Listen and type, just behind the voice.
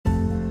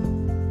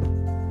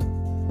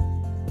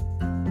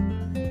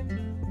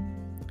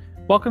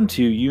Welcome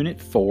to Unit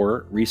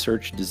 4,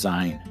 Research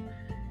Design.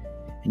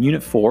 In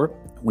Unit 4,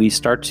 we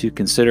start to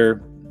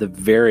consider the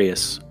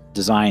various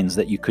designs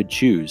that you could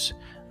choose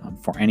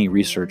for any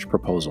research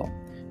proposal.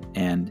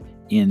 And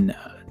in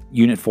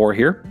Unit 4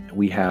 here,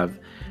 we have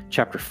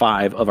Chapter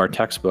 5 of our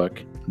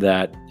textbook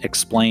that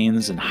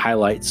explains and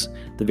highlights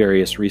the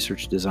various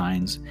research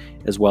designs,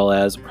 as well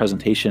as a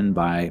presentation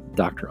by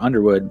Dr.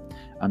 Underwood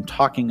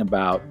talking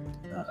about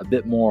a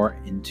bit more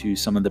into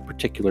some of the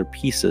particular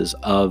pieces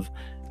of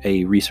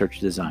a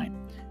research design.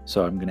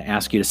 So I'm going to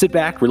ask you to sit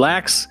back,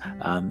 relax,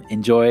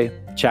 enjoy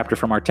a chapter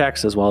from our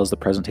text as well as the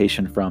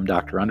presentation from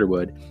Dr.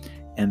 Underwood,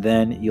 and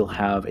then you'll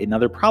have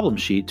another problem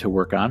sheet to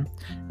work on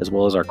as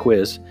well as our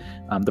quiz.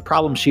 The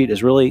problem sheet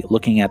is really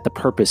looking at the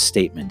purpose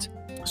statement.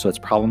 So it's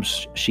problem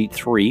sheet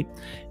 3,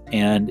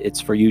 and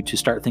it's for you to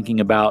start thinking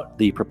about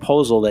the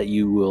proposal that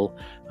you will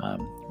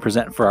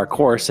present for our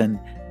course and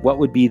what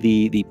would be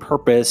the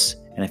purpose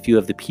and a few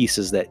of the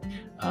pieces that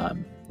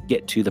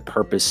get to the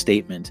purpose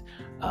statement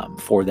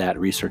for that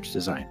research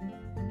design.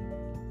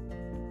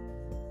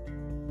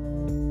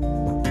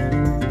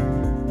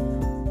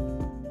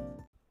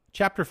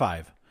 Chapter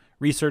 5,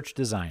 Research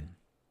Design.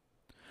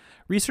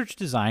 Research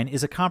design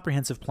is a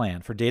comprehensive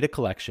plan for data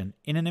collection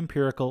in an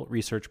empirical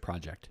research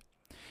project.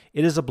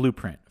 It is a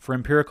blueprint for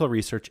empirical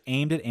research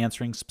aimed at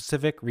answering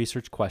specific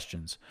research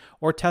questions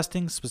or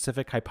testing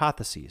specific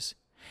hypotheses,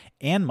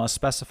 and must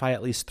specify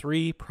at least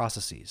 3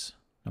 processes.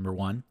 Number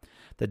 1,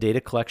 the data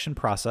collection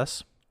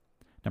process.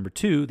 Number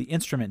 2, the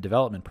instrument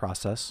development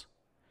process.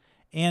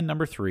 And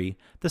number 3,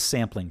 the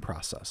sampling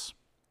process.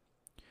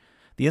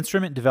 The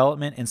instrument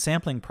development and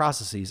sampling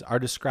processes are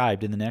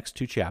described in the next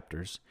 2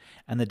 chapters,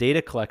 and the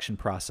data collection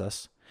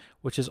process,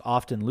 which is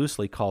often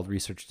loosely called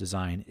research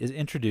design, is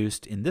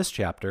introduced in this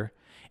chapter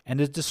and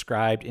is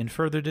described in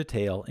further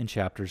detail in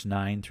chapters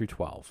 9 through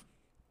 12.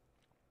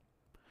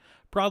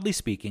 Broadly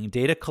speaking,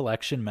 data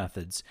collection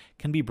methods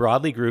can be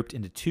broadly grouped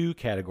into 2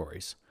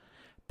 categories: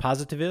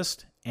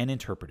 positivist and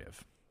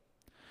interpretive.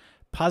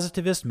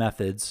 Positivist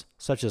methods,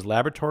 such as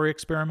laboratory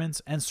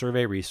experiments and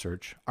survey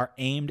research, are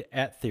aimed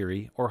at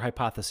theory or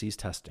hypothesis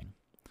testing,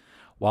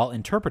 while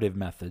interpretive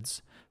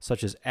methods,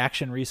 such as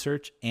action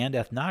research and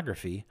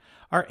ethnography,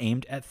 are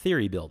aimed at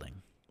theory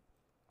building.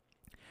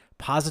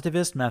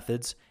 Positivist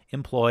methods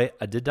employ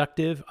a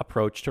deductive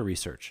approach to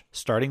research,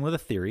 starting with a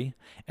theory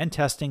and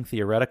testing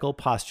theoretical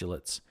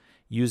postulates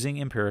using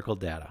empirical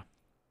data.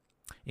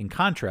 In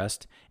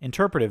contrast,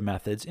 interpretive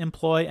methods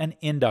employ an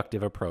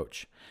inductive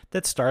approach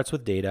that starts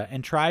with data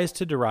and tries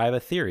to derive a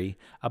theory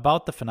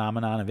about the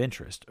phenomenon of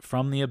interest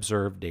from the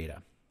observed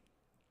data.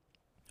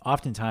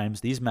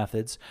 Oftentimes, these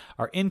methods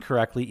are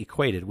incorrectly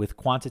equated with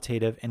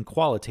quantitative and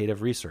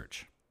qualitative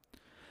research.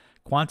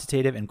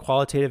 Quantitative and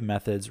qualitative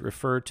methods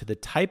refer to the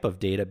type of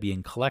data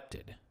being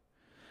collected.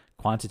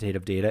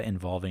 Quantitative data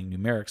involving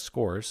numeric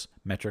scores,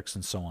 metrics,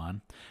 and so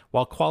on,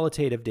 while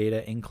qualitative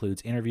data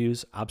includes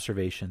interviews,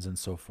 observations, and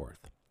so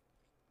forth.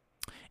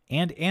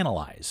 And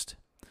analyzed.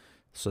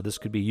 So this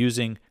could be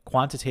using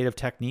quantitative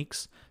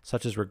techniques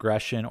such as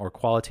regression or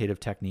qualitative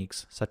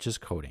techniques such as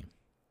coding.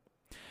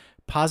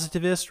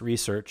 Positivist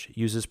research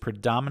uses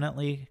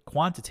predominantly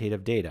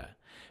quantitative data,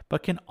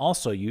 but can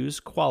also use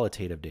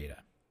qualitative data.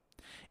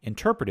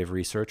 Interpretive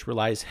research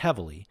relies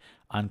heavily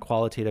on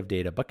qualitative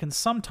data, but can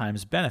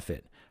sometimes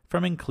benefit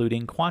from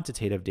including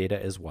quantitative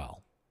data as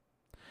well.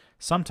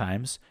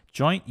 Sometimes,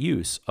 joint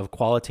use of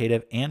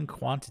qualitative and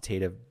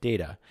quantitative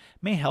data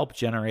may help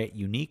generate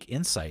unique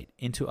insight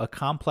into a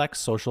complex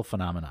social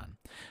phenomenon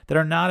that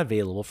are not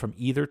available from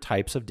either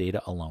types of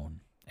data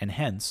alone, and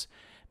hence,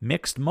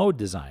 mixed mode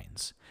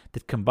designs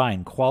that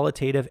combine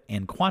qualitative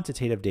and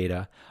quantitative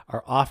data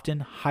are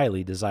often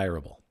highly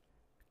desirable.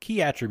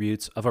 Key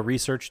attributes of a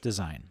research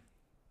design.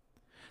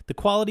 The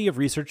quality of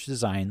research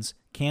designs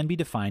can be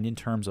defined in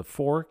terms of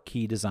 4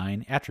 key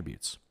design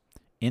attributes: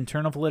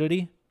 internal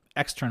validity,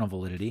 external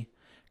validity,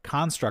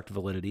 construct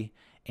validity,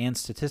 and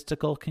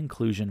statistical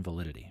conclusion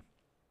validity.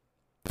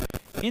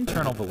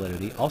 Internal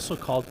validity, also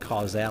called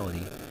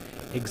causality,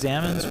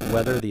 examines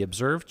whether the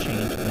observed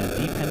change in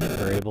a dependent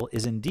variable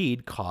is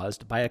indeed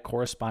caused by a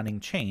corresponding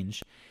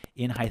change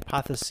in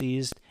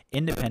hypothesized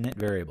independent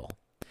variable,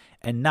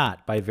 and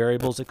not by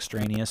variables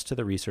extraneous to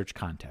the research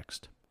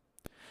context.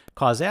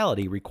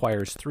 Causality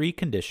requires 3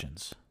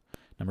 conditions.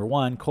 Number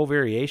 1,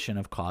 covariation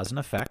of cause and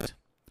effect.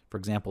 For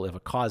example, if a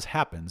cause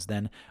happens,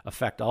 then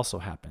effect also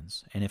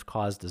happens. And if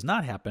cause does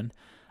not happen,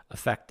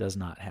 effect does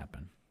not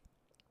happen.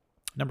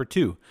 Number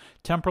 2,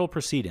 temporal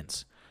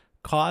precedence.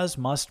 Cause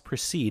must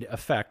precede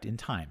effect in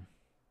time.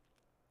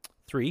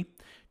 3,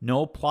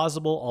 no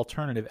plausible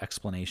alternative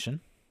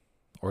explanation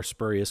or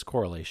spurious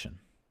correlation.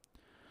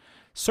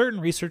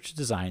 Certain research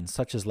designs,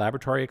 such as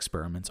laboratory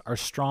experiments, are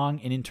strong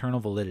in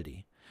internal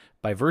validity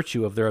by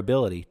virtue of their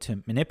ability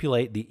to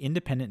manipulate the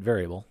independent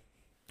variable,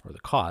 or the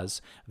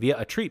cause, via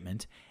a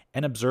treatment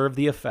and observe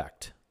the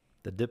effect,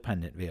 the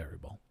dependent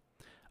variable,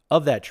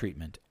 of that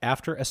treatment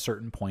after a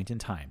certain point in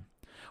time,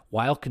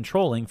 while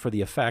controlling for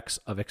the effects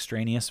of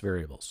extraneous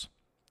variables.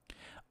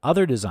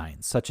 Other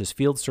designs, such as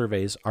field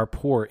surveys, are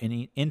poor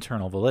in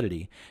internal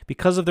validity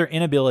because of their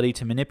inability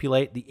to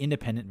manipulate the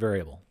independent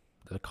variable,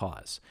 the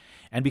cause,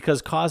 and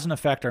because cause and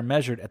effect are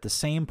measured at the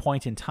same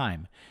point in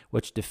time,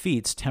 which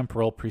defeats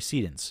temporal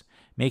precedence,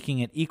 making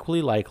it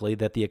equally likely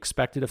that the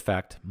expected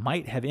effect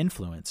might have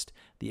influenced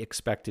the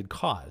expected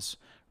cause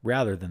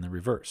rather than the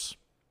reverse.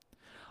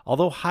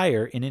 Although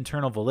higher in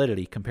internal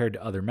validity compared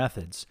to other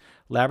methods,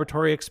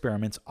 laboratory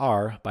experiments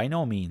are by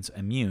no means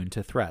immune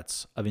to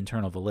threats of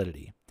internal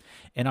validity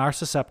and are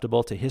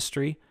susceptible to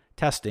history,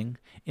 testing,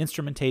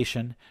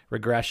 instrumentation,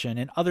 regression,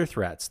 and other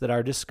threats that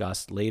are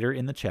discussed later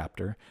in the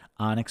chapter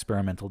on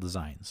experimental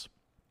designs.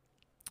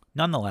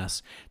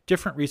 Nonetheless,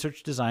 different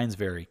research designs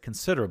vary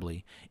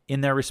considerably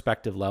in their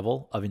respective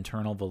level of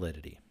internal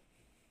validity.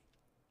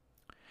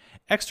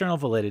 External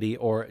validity,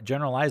 or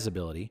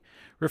generalizability,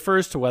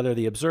 refers to whether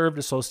the observed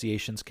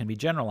associations can be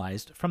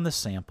generalized from the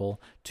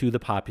sample to the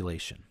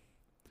population.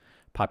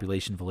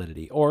 Population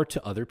validity, or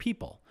to other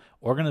people,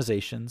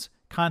 organizations,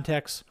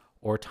 contexts,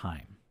 or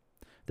time.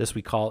 This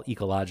we call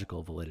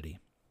ecological validity.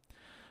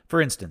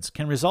 For instance,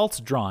 can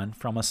results drawn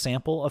from a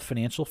sample of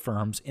financial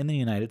firms in the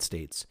United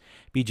States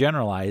be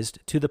generalized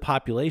to the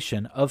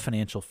population of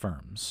financial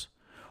firms,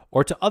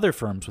 or to other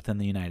firms within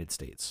the United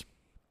States?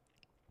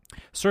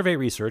 Survey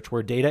research,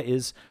 where data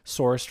is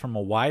sourced from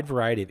a wide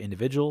variety of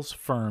individuals,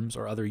 firms,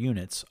 or other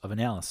units of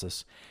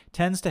analysis,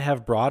 tends to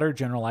have broader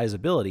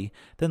generalizability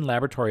than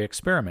laboratory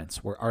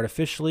experiments, where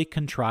artificially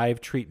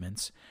contrived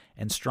treatments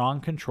and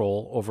strong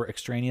control over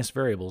extraneous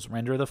variables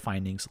render the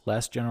findings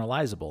less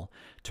generalizable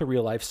to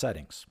real-life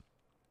settings,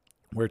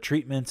 where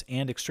treatments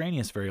and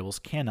extraneous variables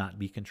cannot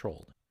be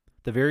controlled.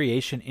 The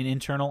variation in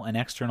internal and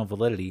external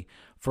validity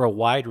for a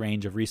wide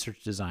range of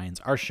research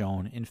designs are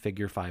shown in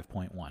Figure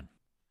 5.1.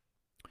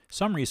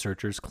 Some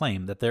researchers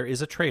claim that there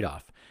is a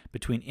trade-off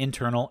between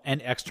internal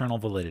and external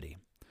validity.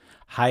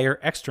 Higher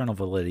external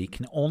validity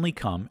can only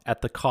come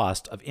at the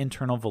cost of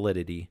internal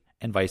validity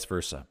and vice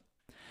versa.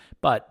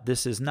 But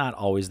this is not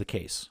always the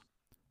case.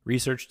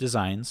 Research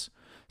designs,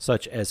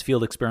 such as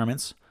field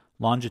experiments,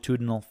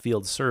 longitudinal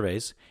field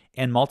surveys,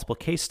 and multiple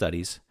case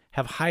studies,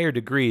 have higher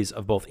degrees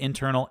of both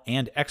internal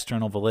and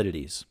external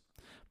validities.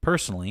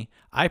 Personally,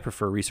 I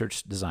prefer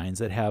research designs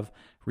that have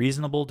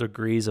reasonable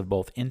degrees of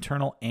both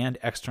internal and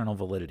external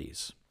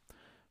validities.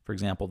 For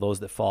example, those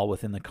that fall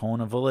within the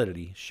cone of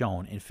validity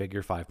shown in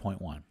Figure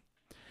 5.1.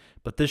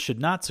 But this should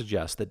not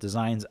suggest that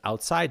designs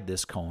outside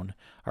this cone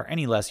are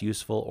any less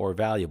useful or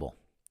valuable.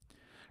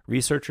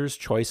 Researchers'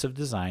 choice of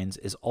designs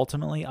is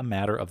ultimately a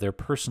matter of their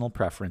personal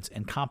preference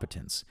and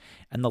competence,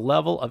 and the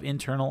level of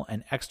internal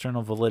and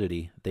external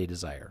validity they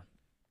desire.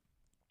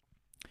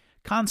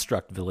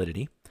 Construct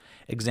validity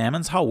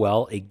examines how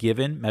well a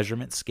given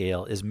measurement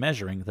scale is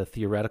measuring the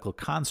theoretical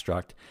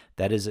construct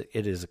that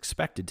it is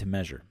expected to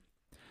measure.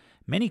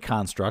 Many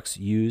constructs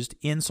used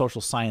in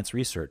social science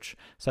research,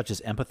 such as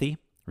empathy,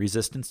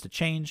 resistance to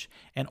change,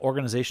 and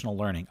organizational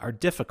learning, are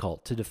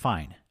difficult to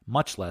define,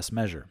 much less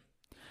measure.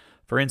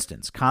 For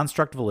instance,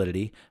 construct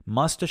validity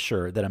must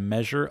assure that a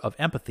measure of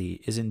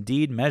empathy is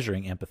indeed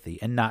measuring empathy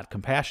and not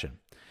compassion,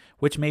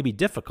 which may be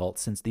difficult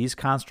since these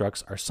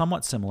constructs are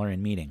somewhat similar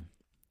in meaning.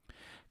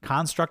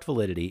 Construct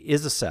validity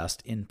is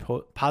assessed in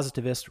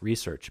positivist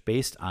research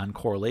based on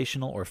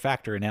correlational or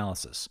factor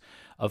analysis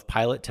of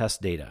pilot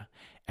test data,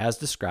 as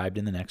described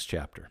in the next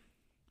chapter.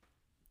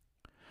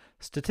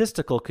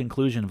 Statistical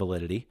conclusion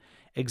validity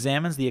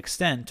examines the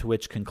extent to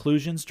which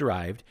conclusions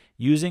derived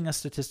using a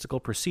statistical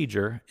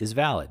procedure is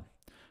valid.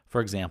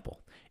 For example,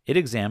 it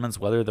examines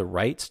whether the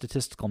right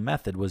statistical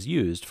method was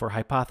used for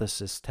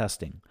hypothesis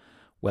testing,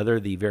 whether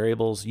the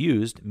variables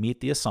used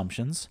meet the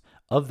assumptions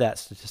of that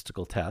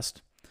statistical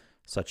test,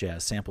 such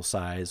as sample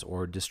size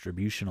or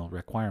distributional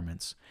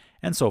requirements,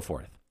 and so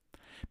forth.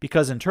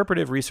 Because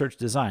interpretive research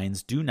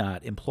designs do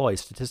not employ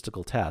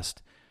statistical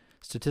tests,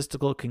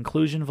 statistical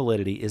conclusion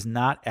validity is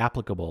not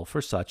applicable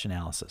for such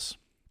analysis.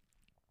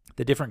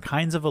 The different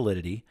kinds of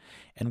validity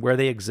and where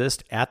they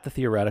exist at the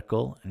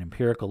theoretical and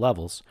empirical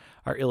levels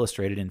are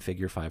illustrated in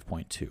Figure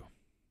 5.2.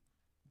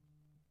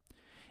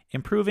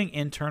 Improving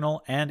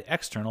internal and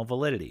external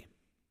validity.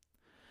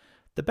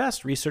 The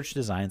best research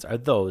designs are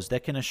those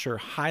that can assure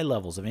high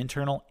levels of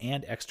internal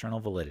and external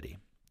validity.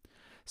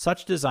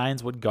 Such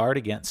designs would guard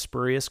against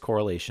spurious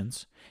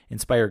correlations,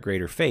 inspire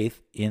greater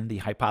faith in the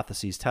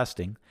hypotheses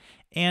testing,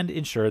 and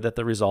ensure that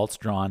the results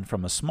drawn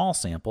from a small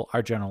sample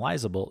are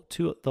generalizable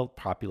to the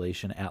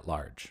population at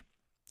large.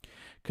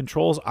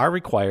 Controls are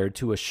required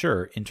to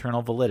assure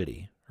internal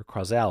validity or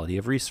causality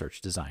of research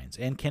designs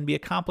and can be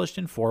accomplished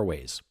in 4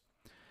 ways: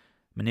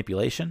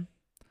 manipulation,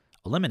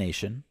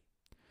 elimination,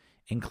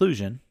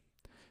 inclusion,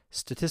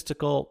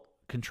 statistical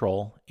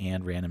control,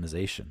 and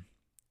randomization.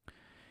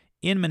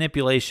 In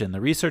manipulation,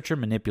 the researcher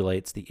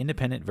manipulates the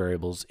independent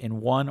variables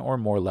in one or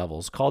more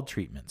levels called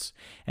treatments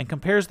and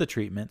compares the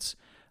treatments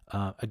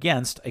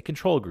against a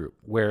control group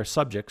where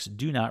subjects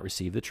do not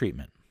receive the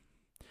treatment.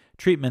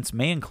 Treatments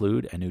may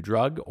include a new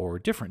drug or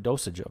different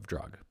dosage of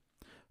drug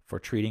for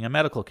treating a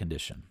medical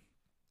condition,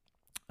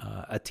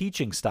 a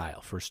teaching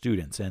style for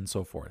students, and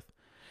so forth.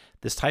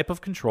 This type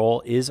of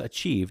control is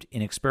achieved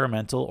in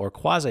experimental or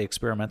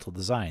quasi-experimental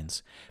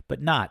designs,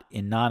 but not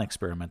in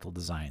non-experimental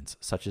designs,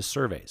 such as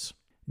surveys.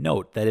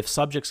 Note that if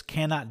subjects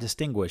cannot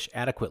distinguish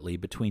adequately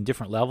between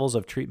different levels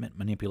of treatment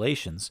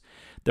manipulations,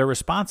 their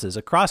responses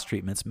across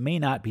treatments may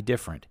not be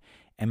different,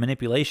 and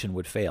manipulation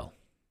would fail.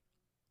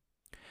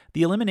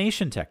 The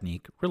elimination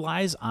technique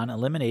relies on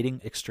eliminating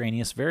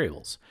extraneous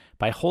variables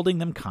by holding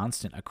them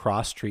constant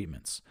across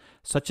treatments,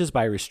 such as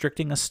by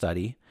restricting a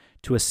study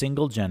to a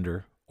single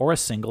gender or a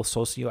single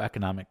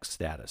socioeconomic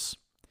status.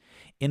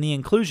 In the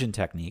inclusion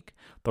technique,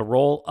 the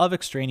role of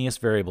extraneous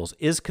variables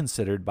is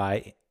considered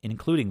by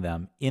including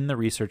them in the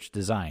research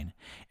design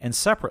and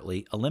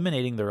separately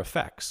eliminating their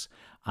effects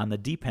on the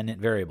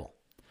dependent variable,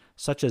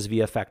 such as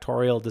via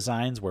factorial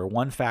designs where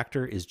one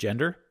factor is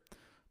gender,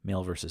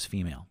 male versus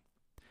female.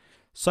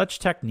 Such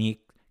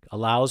technique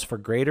allows for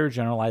greater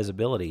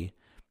generalizability,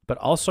 but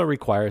also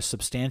requires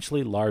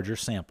substantially larger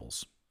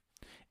samples.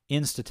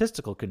 In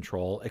statistical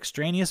control,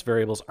 extraneous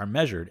variables are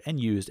measured and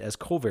used as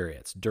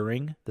covariates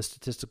during the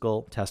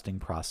statistical testing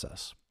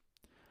process.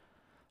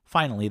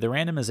 Finally, the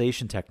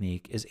randomization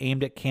technique is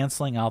aimed at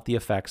canceling out the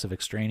effects of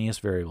extraneous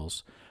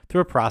variables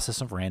through a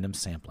process of random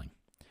sampling,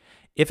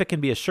 if it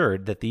can be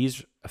assured that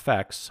these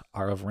effects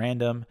are of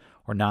random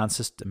or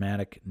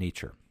non-systematic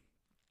nature.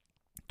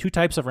 Two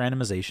types of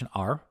randomization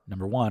are,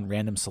 number one,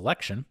 random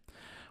selection,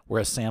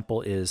 where a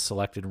sample is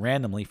selected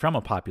randomly from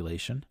a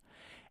population,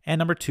 and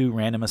number two,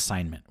 random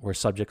assignment, where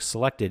subjects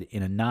selected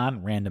in a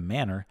non-random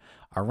manner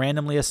are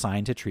randomly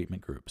assigned to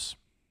treatment groups.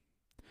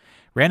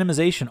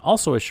 Randomization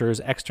also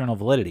assures external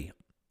validity,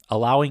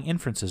 allowing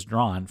inferences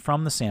drawn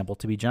from the sample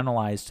to be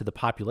generalized to the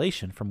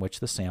population from which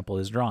the sample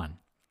is drawn.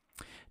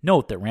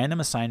 Note that random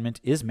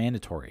assignment is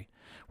mandatory,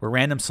 where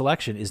random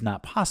selection is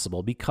not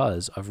possible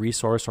because of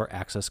resource or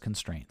access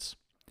constraints.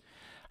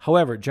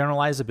 However,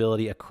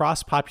 generalizability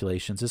across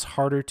populations is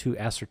harder to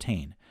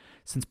ascertain,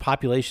 since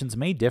populations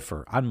may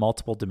differ on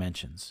multiple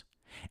dimensions,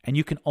 and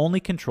you can only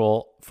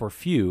control for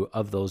few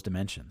of those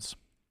dimensions.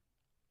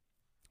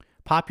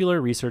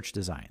 Popular research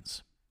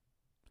designs.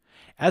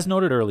 As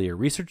noted earlier,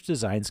 research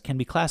designs can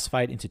be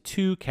classified into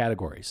two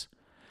categories,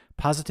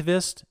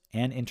 positivist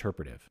and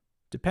interpretive,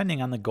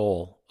 depending on the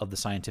goal of the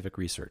scientific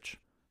research.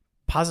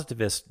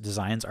 Positivist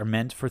designs are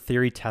meant for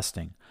theory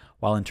testing,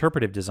 while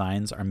interpretive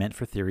designs are meant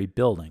for theory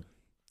building.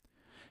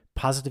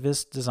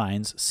 Positivist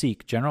designs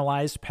seek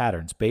generalized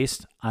patterns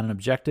based on an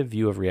objective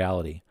view of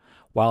reality,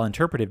 while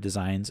interpretive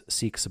designs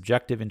seek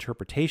subjective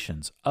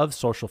interpretations of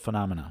social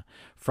phenomena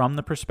from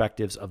the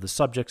perspectives of the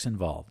subjects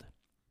involved.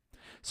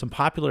 Some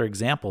popular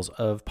examples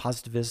of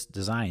positivist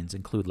designs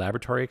include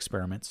laboratory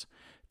experiments,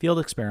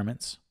 field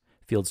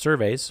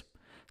surveys,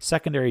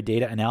 secondary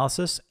data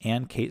analysis,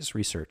 and case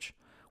research,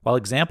 while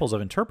examples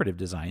of interpretive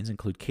designs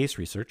include case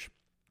research,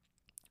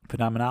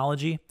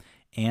 phenomenology,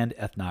 and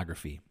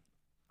ethnography.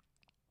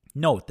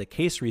 Note that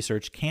case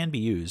research can be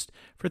used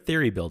for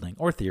theory building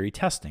or theory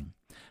testing,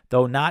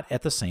 though not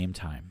at the same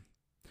time.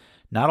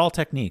 Not all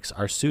techniques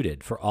are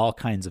suited for all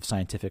kinds of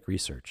scientific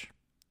research.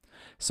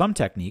 Some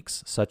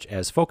techniques, such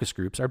as focus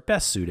groups, are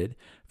best suited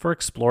for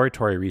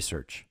exploratory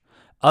research.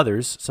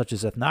 Others, such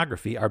as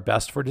ethnography, are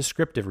best for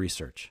descriptive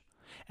research.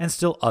 And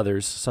still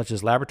others, such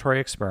as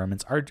laboratory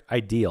experiments, are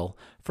ideal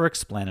for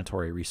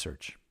explanatory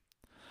research.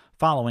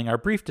 Following are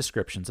brief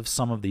descriptions of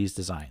some of these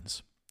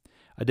designs.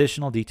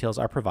 Additional details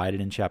are provided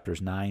in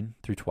chapters 9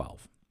 through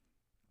 12.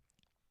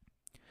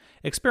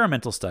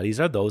 Experimental studies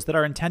are those that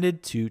are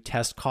intended to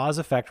test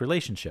cause-effect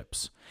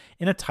relationships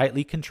in a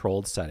tightly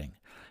controlled setting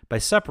by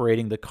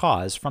separating the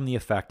cause from the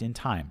effect in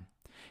time,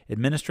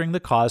 administering the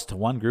cause to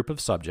one group of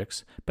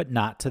subjects but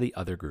not to the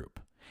other group,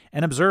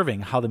 and observing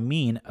how the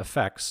mean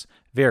effects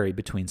vary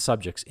between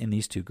subjects in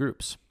these two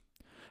groups.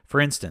 For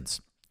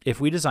instance, if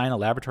we design a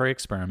laboratory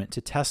experiment to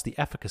test the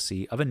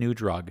efficacy of a new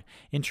drug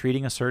in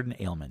treating a certain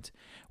ailment,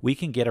 we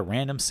can get a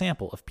random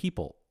sample of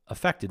people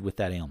affected with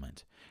that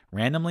ailment,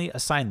 randomly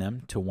assign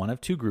them to one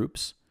of two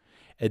groups,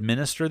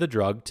 administer the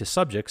drug to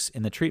subjects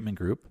in the treatment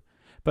group,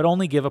 but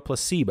only give a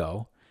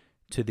placebo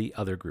to the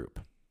other group.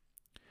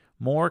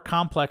 More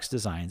complex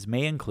designs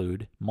may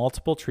include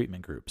multiple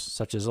treatment groups,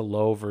 such as a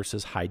low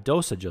versus high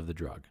dosage of the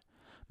drug,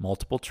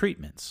 multiple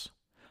treatments,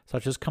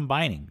 such as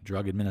combining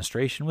drug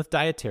administration with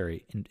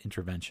dietary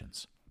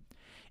interventions.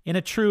 In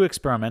a true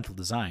experimental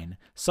design,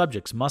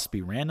 subjects must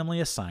be randomly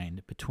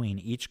assigned between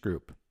each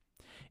group.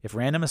 If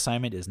random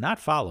assignment is not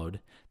followed,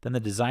 then the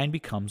design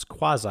becomes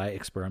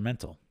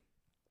quasi-experimental.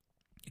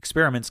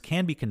 Experiments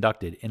can be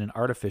conducted in an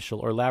artificial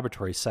or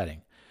laboratory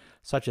setting,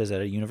 such as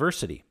at a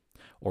university,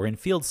 or in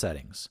field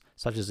settings,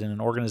 such as in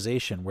an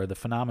organization where the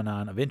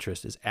phenomenon of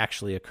interest is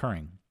actually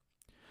occurring.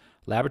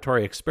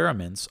 Laboratory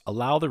experiments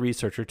allow the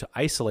researcher to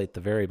isolate the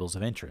variables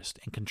of interest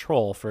and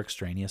control for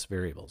extraneous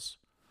variables,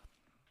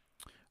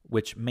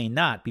 which may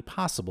not be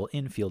possible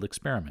in field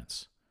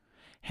experiments.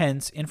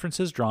 Hence,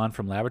 inferences drawn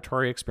from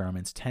laboratory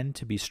experiments tend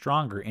to be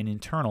stronger in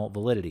internal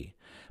validity,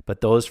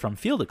 but those from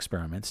field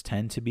experiments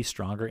tend to be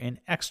stronger in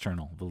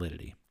external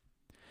validity.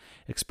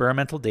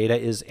 Experimental data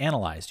is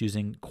analyzed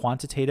using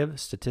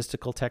quantitative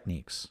statistical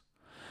techniques.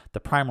 The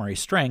primary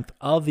strength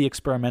of the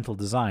experimental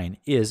design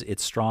is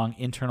its strong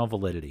internal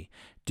validity,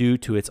 due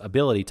to its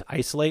ability to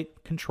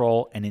isolate,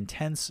 control, and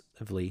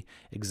intensively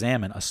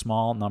examine a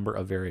small number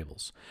of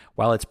variables,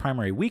 while its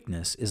primary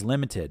weakness is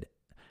limited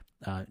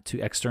to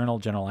external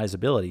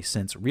generalizability,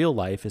 since real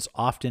life is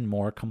often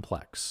more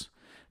complex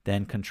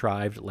than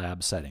contrived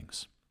lab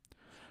settings.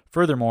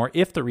 Furthermore,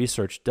 if the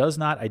research does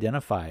not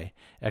identify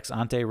ex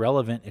ante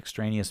relevant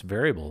extraneous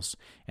variables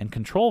and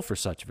control for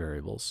such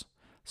variables,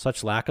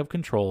 such lack of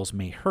controls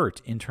may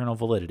hurt internal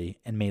validity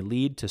and may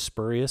lead to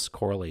spurious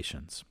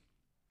correlations.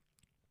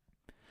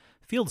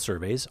 Field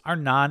surveys are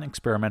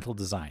non-experimental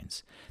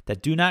designs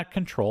that do not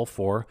control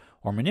for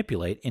or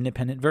manipulate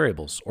independent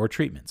variables or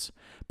treatments,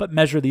 but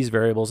measure these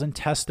variables and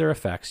test their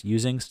effects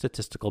using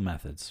statistical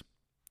methods.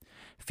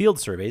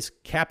 Field surveys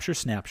capture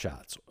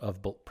snapshots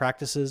of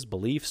practices,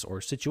 beliefs, or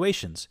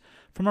situations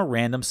from a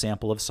random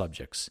sample of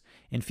subjects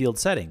in field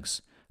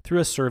settings through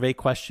a survey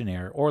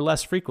questionnaire or,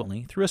 less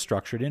frequently, through a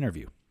structured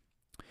interview.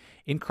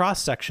 In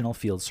cross-sectional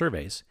field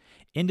surveys,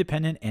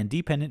 independent and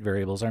dependent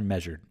variables are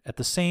measured at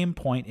the same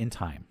point in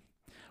time,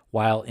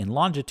 while in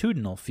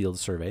longitudinal field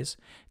surveys,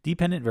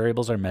 dependent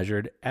variables are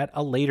measured at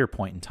a later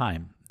point in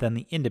time than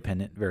the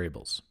independent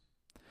variables.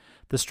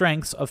 The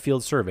strengths of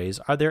field surveys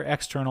are their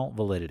external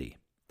validity,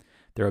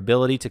 their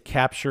ability to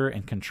capture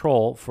and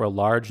control for a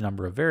large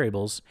number of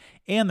variables,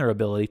 and their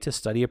ability to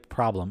study a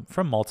problem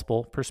from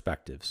multiple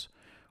perspectives,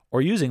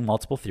 or using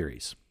multiple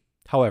theories.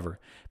 However,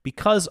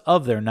 because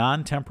of their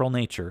non-temporal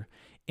nature,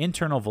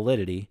 internal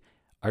validity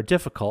are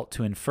difficult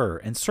to infer,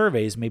 and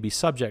surveys may be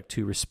subject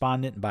to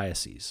respondent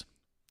biases,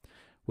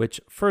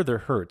 which further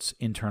hurts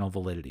internal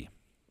validity.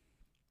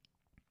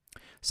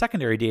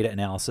 Secondary data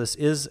analysis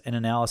is an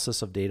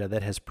analysis of data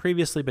that has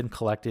previously been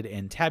collected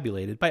and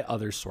tabulated by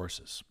other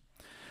sources.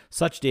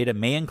 Such data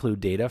may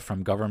include data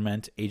from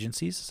government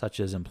agencies, such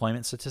as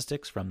employment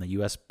statistics from the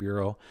U.S.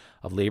 Bureau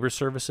of Labor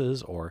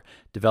Services or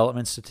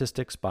development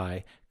statistics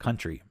by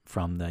country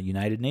from the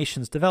United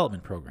Nations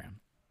Development Program,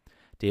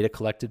 data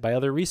collected by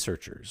other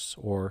researchers,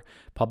 or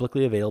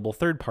publicly available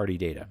third-party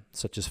data,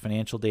 such as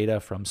financial data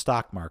from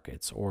stock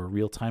markets or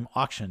real-time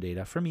auction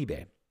data from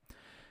eBay.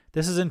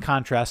 This is in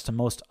contrast to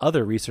most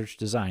other research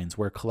designs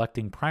where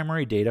collecting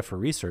primary data for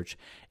research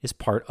is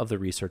part of the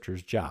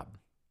researcher's job.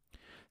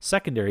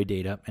 Secondary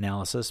data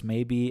analysis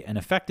may be an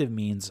effective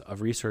means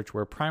of research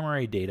where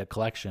primary data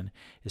collection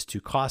is too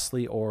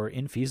costly or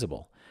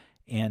infeasible,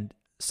 and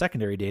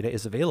secondary data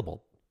is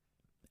available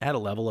at a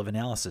level of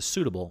analysis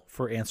suitable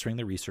for answering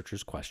the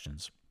researcher's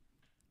questions.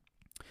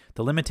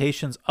 The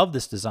limitations of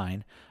this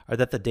design are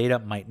that the data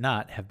might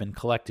not have been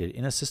collected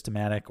in a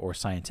systematic or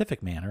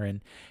scientific manner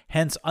and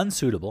hence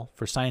unsuitable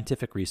for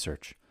scientific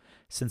research,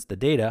 since the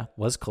data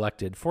was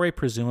collected for a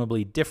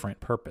presumably different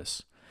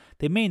purpose.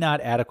 They may not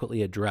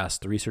adequately address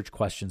the research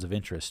questions of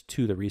interest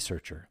to the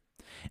researcher.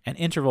 And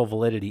interval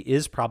validity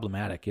is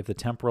problematic if the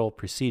temporal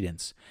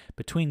precedence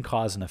between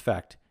cause and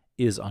effect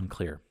is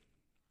unclear.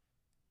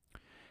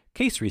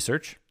 Case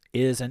research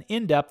is an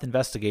in-depth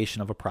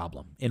investigation of a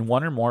problem in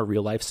one or more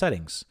real-life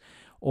settings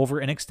over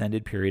an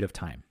extended period of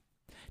time.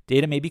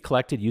 Data may be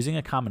collected using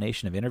a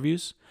combination of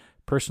interviews,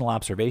 personal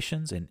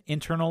observations, and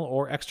internal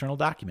or external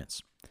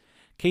documents.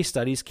 Case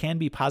studies can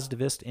be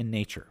positivist in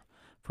nature,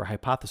 for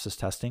hypothesis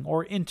testing,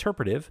 or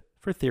interpretive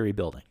for theory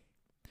building.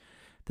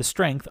 The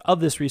strength of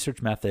this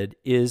research method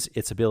is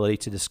its ability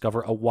to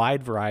discover a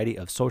wide variety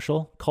of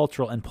social,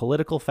 cultural, and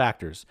political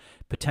factors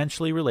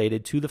potentially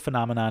related to the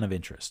phenomenon of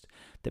interest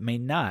that may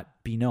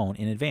not be known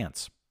in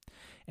advance.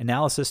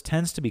 Analysis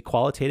tends to be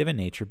qualitative in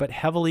nature but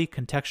heavily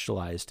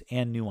contextualized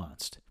and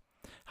nuanced.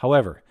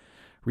 However,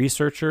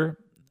 researcher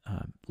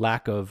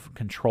lack of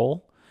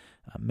control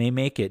may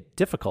make it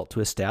difficult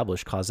to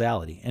establish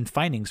causality, and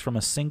findings from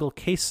a single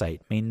case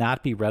site may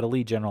not be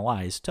readily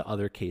generalized to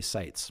other case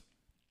sites.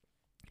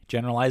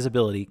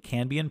 Generalizability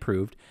can be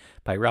improved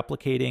by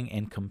replicating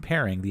and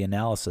comparing the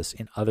analysis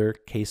in other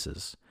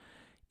cases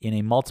in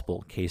a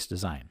multiple case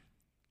design.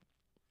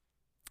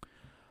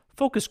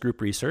 Focus group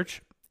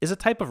research is a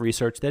type of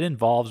research that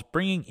involves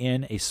bringing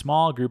in a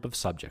small group of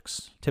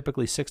subjects,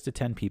 typically 6 to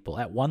 10 people,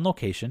 at one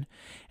location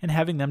and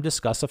having them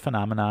discuss a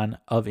phenomenon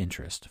of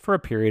interest for a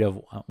period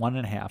of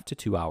 1.5 to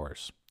 2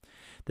 hours.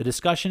 The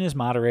discussion is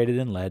moderated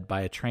and led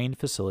by a trained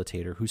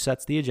facilitator who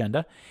sets the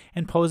agenda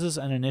and poses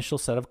an initial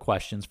set of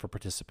questions for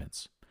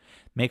participants,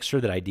 makes sure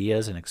that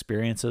ideas and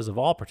experiences of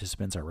all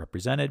participants are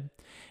represented,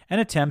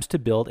 and attempts to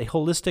build a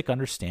holistic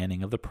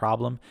understanding of the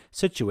problem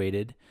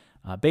situated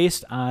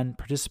based on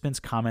participants'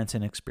 comments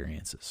and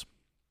experiences.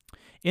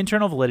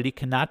 Internal validity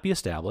cannot be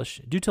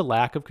established due to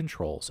lack of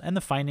controls, and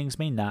the findings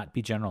may not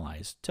be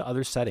generalized to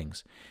other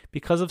settings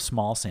because of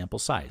small sample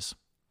size.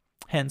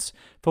 Hence,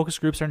 focus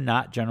groups are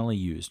not generally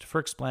used for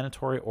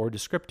explanatory or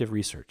descriptive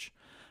research,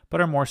 but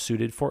are more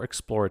suited for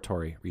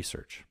exploratory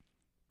research.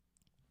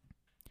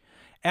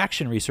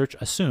 Action research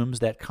assumes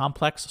that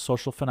complex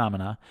social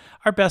phenomena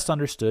are best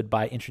understood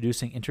by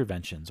introducing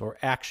interventions or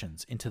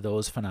actions into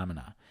those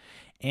phenomena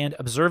and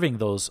observing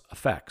those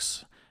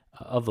effects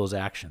of those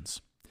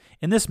actions.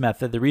 In this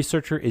method, the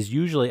researcher is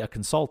usually a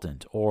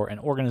consultant or an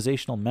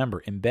organizational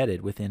member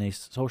embedded within a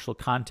social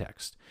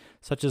context,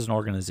 such as an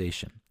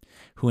organization,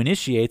 who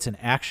initiates an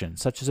action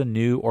such as a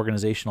new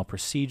organizational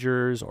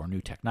procedures or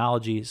new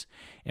technologies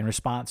in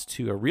response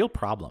to a real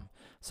problem,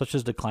 such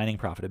as declining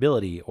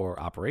profitability or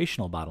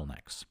operational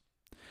bottlenecks.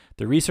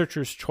 The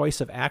researcher's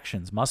choice of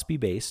actions must be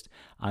based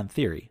on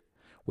theory,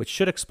 which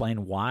should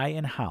explain why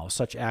and how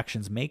such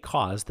actions may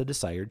cause the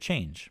desired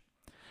change.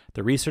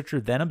 The researcher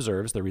then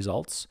observes the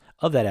results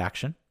of that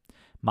action,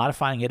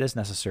 modifying it as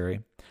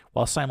necessary,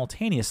 while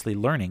simultaneously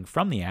learning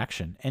from the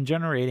action and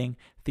generating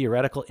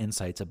theoretical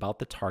insights about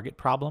the target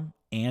problem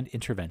and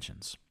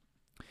interventions.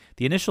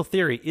 The initial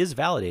theory is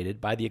validated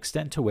by the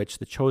extent to which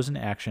the chosen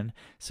action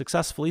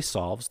successfully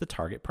solves the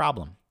target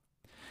problem.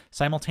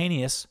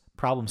 Simultaneous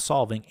problem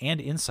solving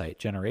and insight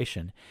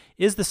generation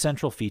is the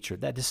central feature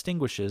that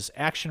distinguishes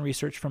action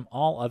research from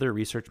all other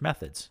research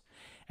methods,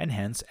 and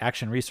hence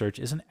action research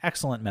is an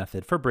excellent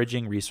method for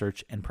bridging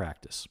research and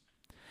practice.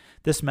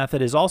 This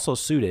method is also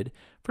suited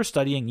for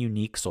studying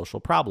unique social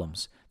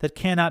problems that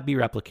cannot be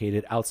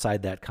replicated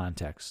outside that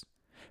context,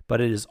 but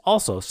it is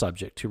also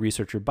subject to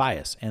researcher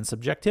bias and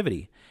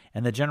subjectivity,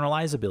 and the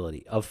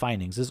generalizability of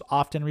findings is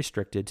often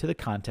restricted to the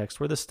context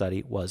where the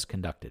study was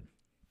conducted.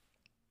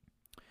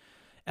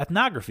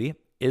 Ethnography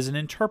is an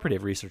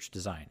interpretive research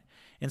design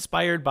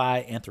inspired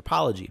by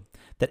anthropology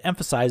that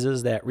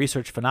emphasizes that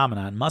research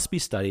phenomenon must be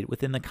studied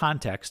within the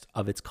context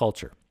of its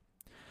culture.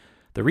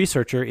 The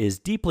researcher is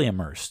deeply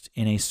immersed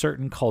in a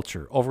certain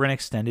culture over an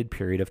extended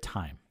period of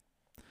time,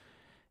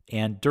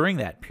 and during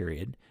that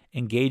period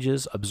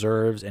engages,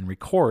 observes, and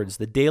records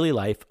the daily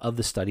life of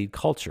the studied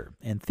culture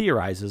and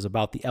theorizes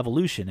about the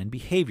evolution and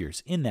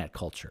behaviors in that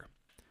culture.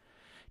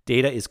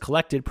 Data is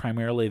collected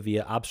primarily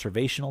via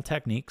observational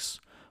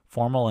techniques,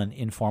 formal and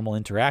informal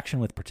interaction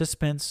with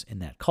participants in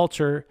that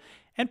culture,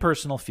 and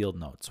personal field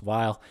notes,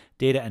 while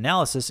data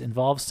analysis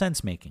involves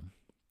sense-making.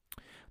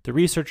 The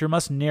researcher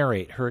must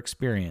narrate her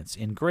experience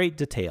in great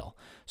detail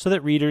so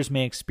that readers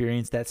may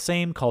experience that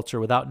same culture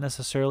without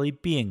necessarily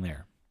being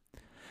there.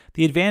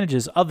 The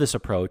advantages of this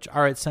approach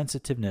are its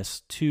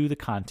sensitiveness to the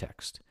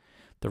context,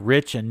 the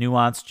rich and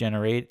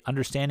nuanced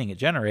understanding it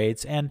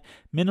generates, and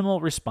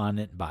minimal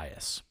respondent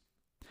bias.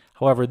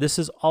 However, this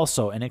is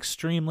also an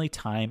extremely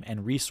time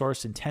and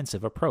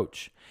resource-intensive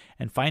approach,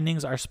 and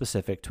findings are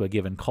specific to a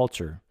given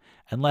culture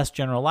and less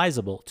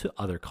generalizable to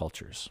other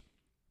cultures.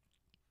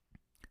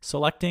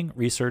 Selecting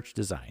research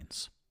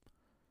designs.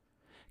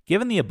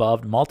 Given the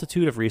above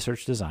multitude of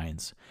research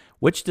designs,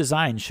 which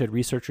designs should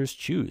researchers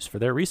choose for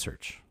their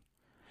research?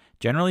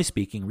 Generally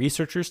speaking,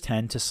 researchers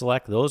tend to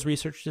select those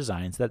research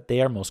designs that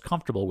they are most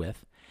comfortable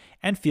with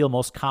and feel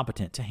most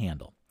competent to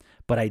handle.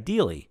 But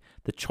ideally,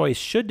 the choice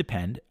should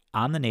depend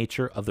on the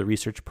nature of the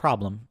research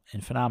problem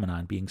and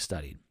phenomenon being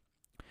studied.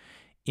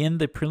 In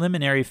the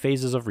preliminary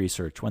phases of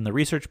research, when the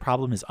research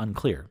problem is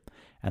unclear,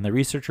 and the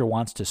researcher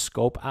wants to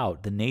scope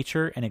out the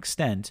nature and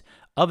extent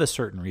of a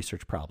certain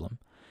research problem,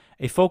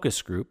 a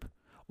focus group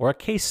or a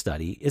case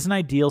study is an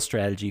ideal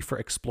strategy for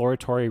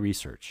exploratory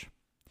research.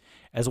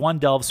 As one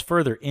delves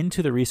further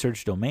into the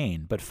research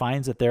domain but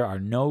finds that there are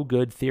no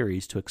good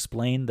theories to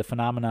explain the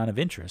phenomenon of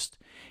interest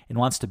and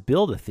wants to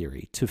build a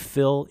theory to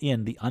fill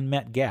in the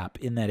unmet gap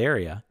in that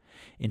area,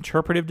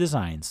 interpretive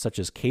designs such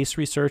as case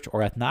research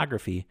or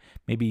ethnography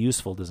may be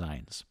useful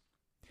designs.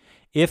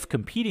 If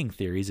competing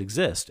theories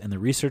exist and the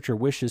researcher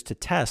wishes to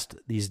test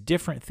these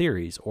different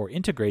theories or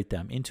integrate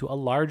them into a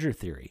larger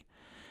theory,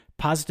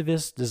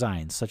 positivist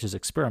designs such as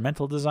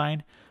experimental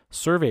design,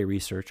 survey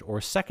research, or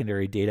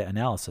secondary data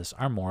analysis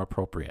are more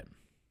appropriate.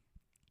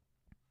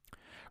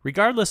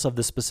 Regardless of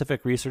the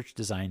specific research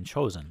design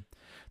chosen,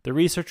 the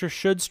researcher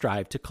should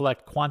strive to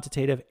collect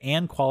quantitative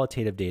and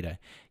qualitative data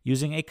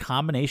using a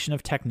combination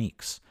of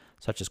techniques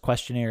such as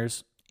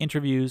questionnaires,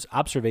 interviews,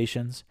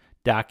 observations,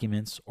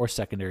 documents, or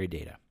secondary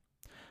data.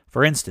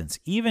 For instance,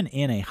 even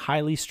in a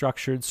highly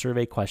structured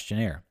survey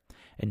questionnaire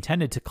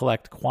intended to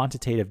collect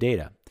quantitative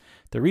data,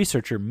 the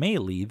researcher may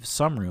leave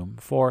some room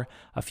for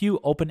a few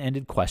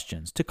open-ended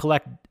questions to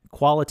collect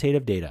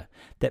qualitative data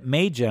that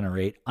may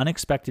generate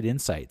unexpected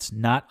insights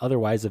not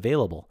otherwise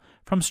available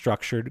from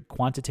structured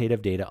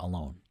quantitative data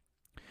alone.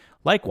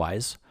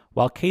 Likewise,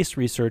 while case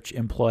research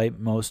employ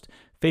most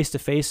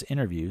face-to-face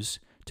interviews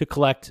to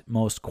collect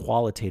most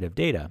qualitative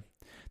data,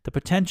 the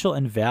potential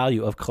and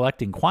value of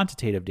collecting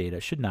quantitative data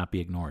should not be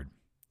ignored.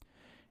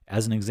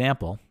 As an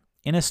example,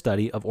 in a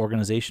study of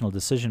organizational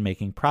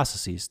decision-making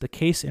processes, the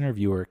case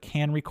interviewer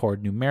can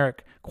record numeric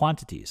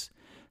quantities,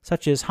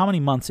 such as how many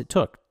months it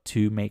took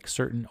to make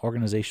certain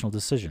organizational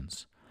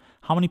decisions,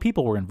 how many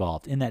people were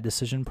involved in that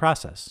decision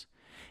process,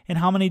 and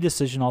how many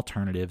decision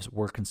alternatives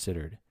were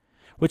considered,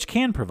 which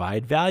can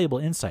provide valuable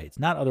insights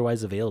not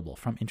otherwise available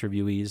from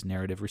interviewees'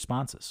 narrative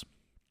responses.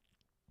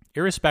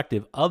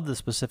 Irrespective of the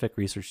specific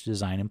research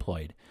design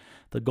employed,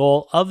 the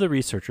goal of the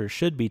researcher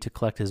should be to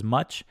collect as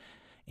much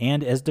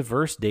and as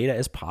diverse data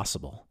as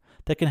possible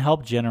that can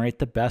help generate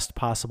the best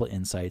possible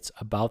insights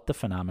about the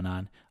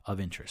phenomenon of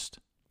interest.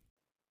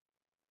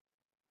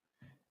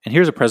 And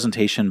here's a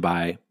presentation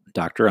by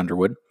Dr.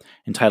 Underwood,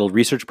 entitled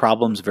Research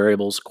Problems,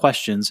 Variables,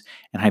 Questions,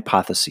 and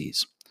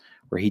Hypotheses,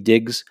 where he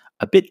digs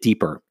a bit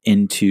deeper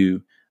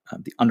into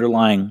the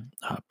underlying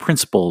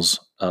principles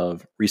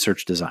of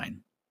research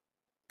design.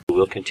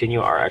 We'll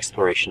continue our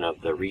exploration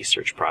of the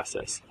research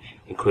process,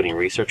 including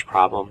research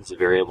problems,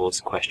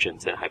 variables,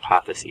 questions, and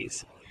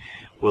hypotheses.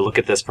 We'll look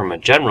at this from a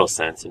general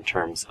sense in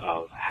terms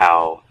of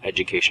how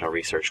educational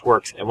research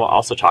works, and we'll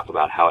also talk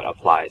about how it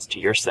applies to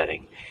your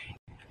setting.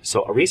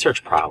 So a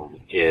research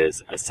problem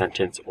is a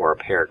sentence or a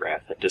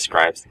paragraph that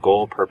describes the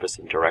goal, purpose,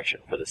 and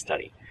direction for the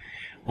study.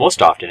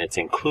 Most often it's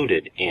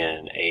included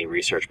in a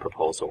research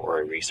proposal or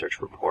a research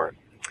report.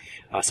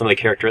 Some of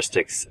the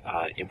characteristics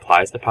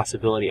implies the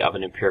possibility of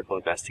an empirical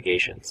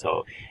investigation.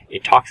 So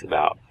it talks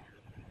about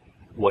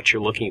what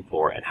you're looking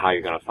for and how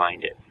you're going to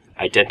find it.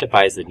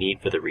 Identifies the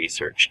need for the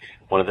research.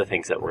 One of the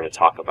things that we're going to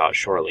talk about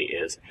shortly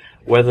is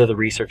whether the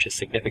research is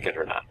significant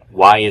or not.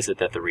 Why is it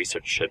that the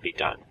research should be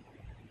done?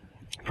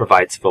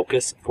 Provides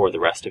focus for the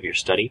rest of your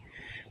study.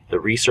 The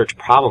research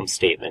problem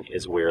statement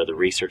is where the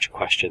research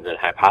questions and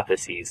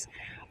hypotheses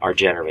are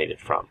generated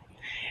from,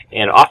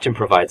 and often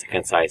provides a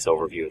concise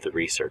overview of the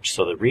research.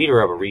 So the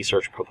reader of a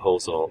research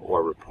proposal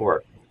or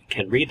report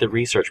can read the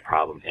research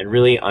problem and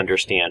really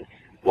understand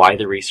why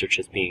the research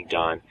is being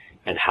done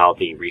and how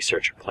the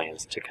researcher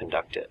plans to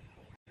conduct it.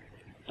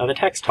 Now the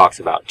text talks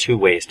about two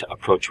ways to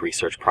approach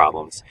research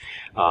problems,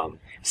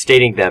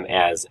 stating them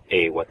as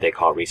what they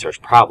call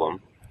research problem,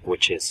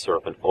 which is sort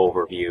of an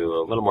overview,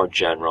 a little more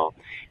general,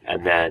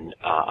 and then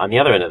on the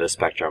other end of the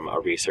spectrum, a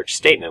research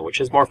statement, which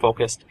is more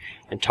focused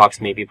and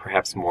talks maybe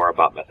perhaps more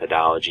about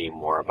methodology,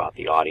 more about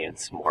the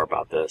audience, more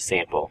about the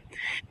sample.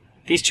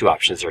 These two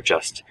options are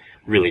just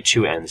really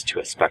two ends to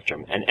a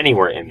spectrum, and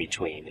anywhere in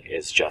between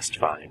is just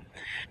fine.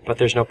 But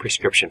there's no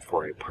prescription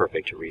for a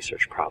perfect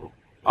research problem.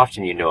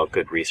 Often you know a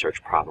good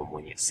research problem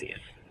when you see it.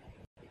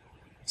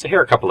 So here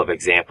are a couple of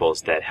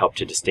examples that help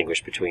to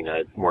distinguish between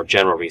a more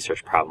general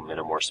research problem and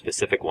a more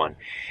specific one.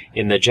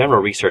 In the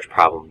general research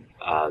problem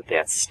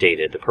that's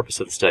stated, the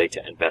purpose of the study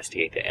to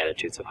investigate the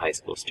attitudes of high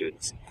school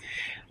students.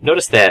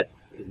 Notice that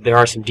there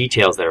are some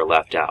details that are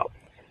left out.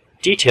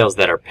 Details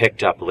that are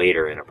picked up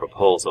later in a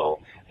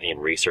proposal, in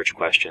research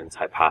questions,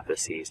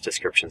 hypotheses,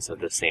 descriptions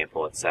of the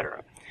sample,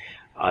 etc.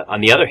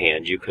 On the other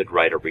hand, you could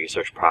write a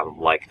research problem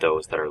like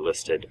those that are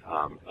listed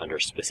under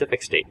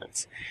specific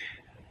statements.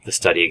 The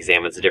study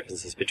examines the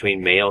differences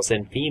between males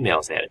and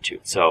females'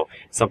 attitudes, so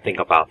something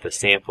about the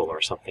sample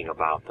or something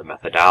about the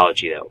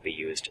methodology that will be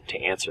used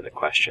to answer the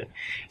question.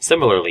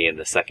 Similarly, in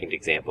the second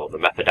example, the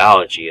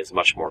methodology is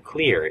much more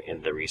clear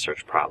in the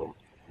research problem.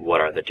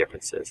 What are the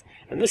differences?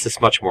 And this is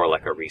much more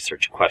like a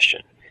research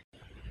question.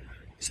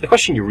 So the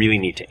question you really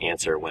need to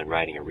answer when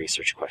writing a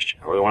research question,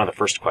 or one of the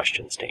first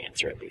questions to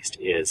answer at least,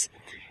 is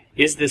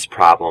this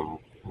problem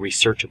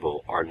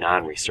researchable or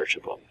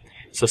non-researchable?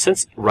 So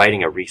since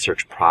writing a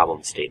research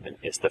problem statement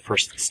is the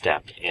first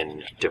step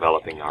in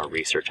developing our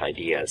research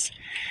ideas,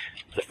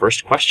 the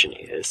first question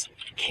is,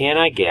 can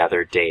I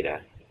gather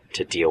data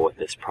to deal with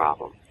this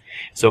problem?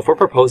 So if we're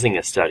proposing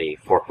a study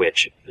for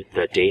which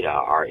the data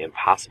are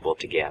impossible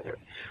to gather,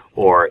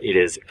 or it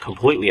is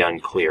completely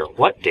unclear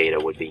what data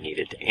would be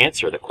needed to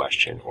answer the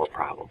question or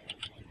problem,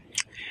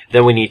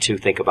 then we need to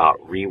think about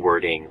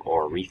rewording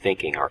or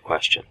rethinking our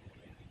question.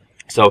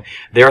 So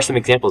there are some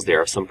examples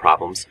there of some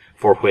problems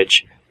for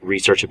which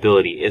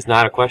researchability is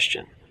not a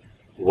question.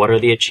 What are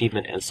the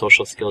achievement and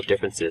social skill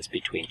differences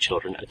between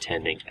children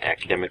attending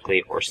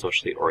academically or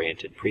socially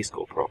oriented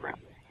preschool program?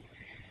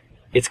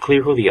 It's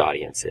clear who the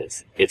audience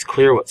is. It's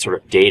clear what sort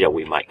of data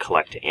we might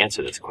collect to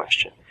answer this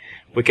question.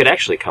 We could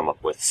actually come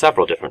up with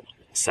several different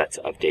sets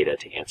of data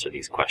to answer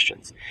these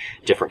questions.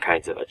 Different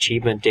kinds of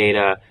achievement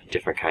data,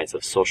 different kinds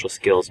of social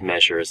skills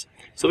measures.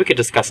 So we could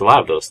discuss a lot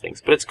of those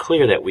things, but it's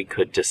clear that we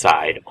could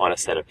decide on a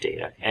set of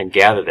data and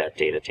gather that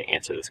data to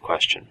answer this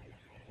question.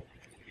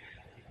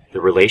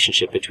 The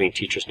relationship between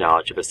teachers'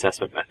 knowledge of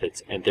assessment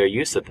methods and their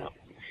use of them.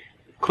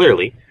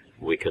 Clearly,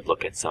 we could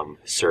look at some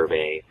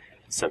survey,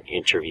 some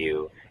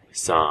interview,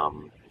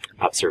 some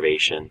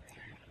observation.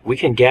 We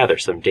can gather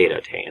some data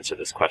to answer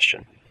this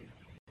question.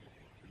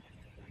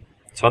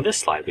 So on this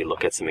slide, we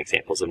look at some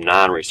examples of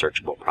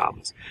non-researchable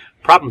problems.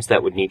 Problems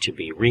that would need to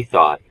be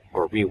rethought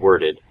or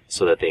reworded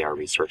so that they are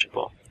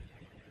researchable.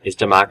 Is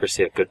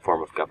democracy a good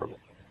form of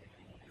government?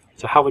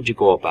 So how would you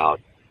go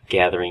about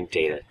gathering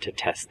data to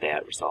test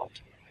that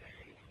result?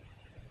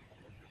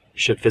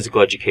 Should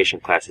physical education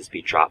classes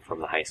be dropped from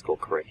the high school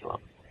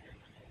curriculum?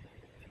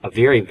 A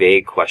very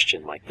vague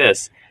question like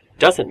this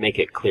doesn't make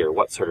it clear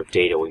what sort of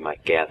data we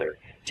might gather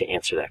to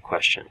answer that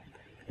question.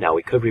 Now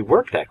we could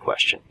rework that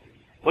question.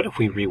 What if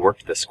we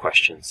reworked this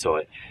question so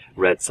it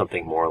read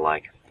something more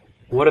like,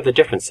 what are the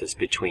differences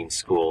between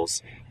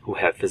schools who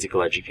have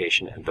physical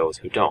education and those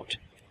who don't?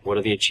 What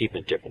are the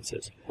achievement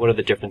differences? What are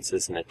the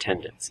differences in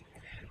attendance?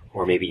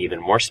 Or maybe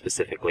even more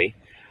specifically,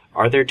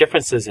 are there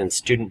differences in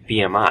student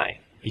BMI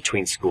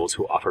between schools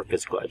who offer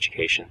physical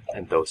education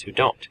and those who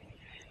don't?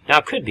 Now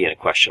it could be in a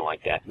question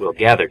like that, we'll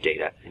gather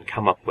data and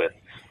come up with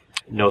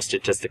no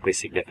statistically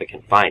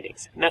significant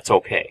findings, and that's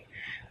okay.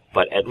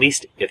 but at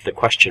least if the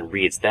question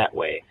reads that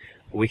way,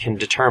 we can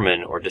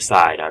determine or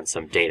decide on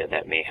some data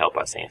that may help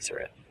us answer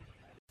it.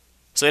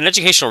 So in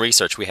educational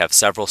research, we have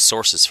several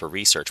sources for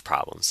research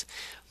problems.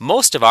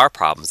 Most of our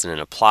problems in an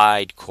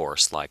applied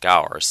course like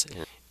ours,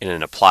 in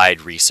an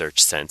applied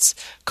research sense,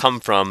 come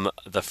from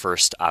the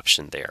first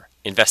option there,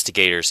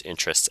 investigators'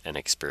 interests and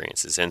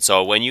experiences. And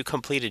so when you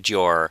completed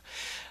your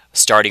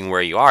Starting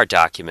Where You Are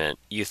document,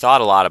 you thought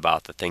a lot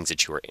about the things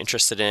that you were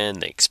interested in,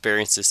 the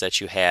experiences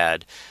that you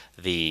had,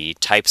 the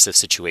types of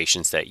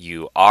situations that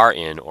you are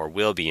in or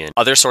will be in.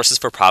 Other sources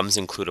for problems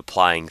include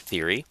applying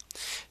theory,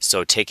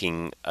 so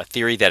taking a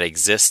theory that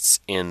exists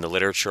in the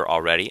literature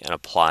already and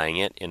applying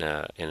it in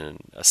a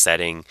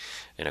setting,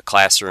 in a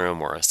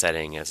classroom or a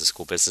setting as a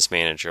school business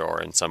manager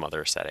or in some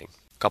other setting.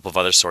 A couple of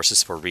other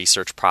sources for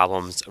research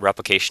problems: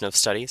 replication of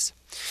studies.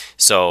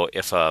 So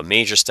if a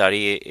major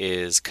study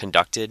is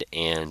conducted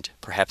and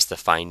perhaps the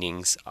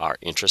findings are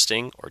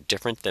interesting or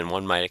different than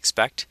one might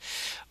expect,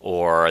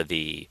 or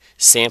the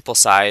sample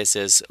size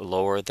is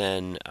lower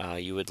than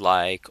you would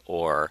like,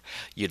 or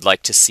you'd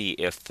like to see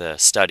if the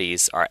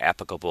studies are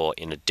applicable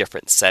in a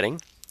different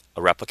setting,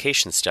 a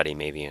replication study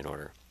may be in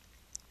order.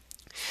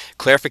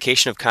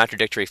 Clarification of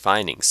contradictory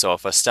findings. So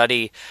if a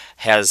study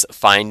has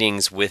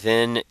findings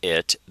within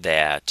it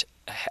that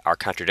are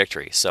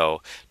contradictory,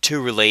 so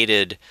two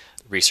related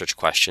research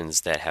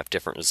questions that have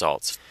different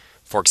results.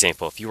 For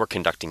example, if you were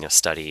conducting a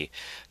study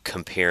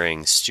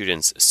comparing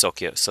students'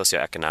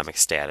 socioeconomic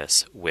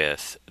status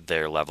with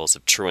their levels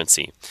of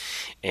truancy,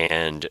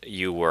 and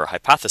you were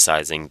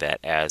hypothesizing that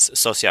as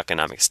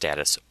socioeconomic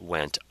status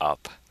went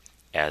up,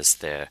 as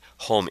the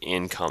home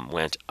income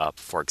went up,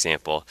 for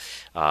example,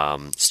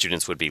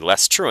 students would be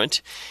less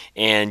truant,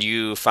 and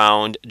you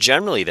found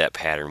generally that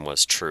pattern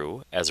was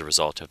true as a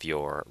result of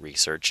your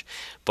research,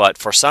 but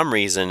for some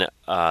reason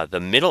the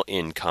middle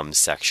income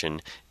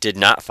section did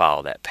not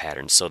follow that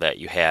pattern, so that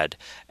you had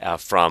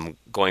from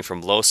going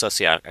from low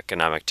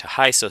socioeconomic to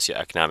high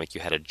socioeconomic, you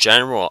had a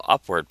general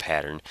upward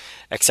pattern,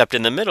 except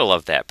in the middle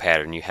of that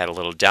pattern you had a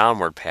little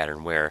downward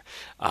pattern where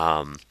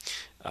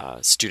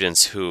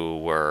students who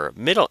were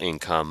middle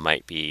income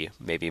might be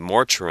maybe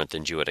more truant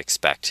than you would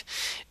expect.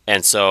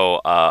 And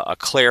so a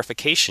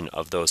clarification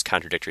of those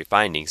contradictory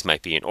findings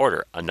might be in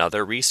order.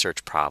 Another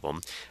research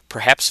problem,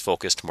 perhaps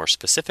focused more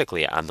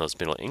specifically on those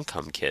middle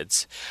income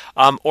kids,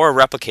 or a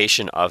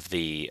replication of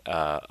the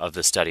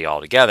study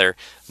altogether,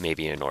 may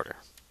be in order.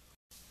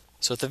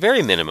 So at the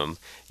very minimum,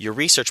 your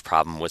research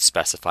problem would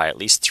specify at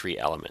least three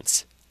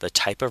elements: the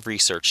type of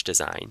research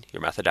design,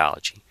 your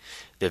methodology,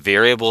 the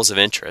variables of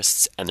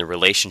interests, and the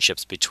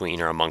relationships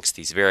between or amongst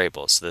these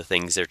variables, so the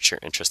things that you're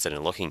interested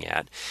in looking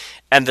at,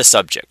 and the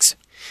subjects.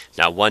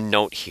 Now, one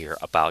note here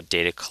about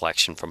data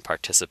collection from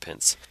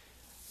participants.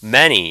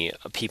 Many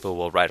people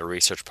will write a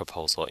research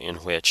proposal in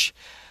which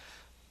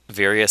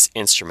various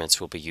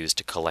instruments will be used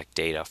to collect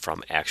data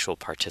from actual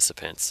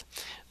participants.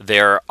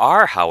 There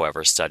are,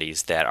 however,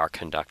 studies that are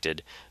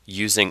conducted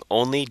using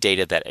only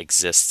data that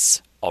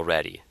exists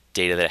already,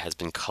 data that has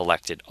been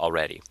collected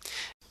already.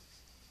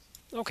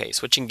 Okay,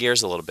 switching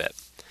gears a little bit.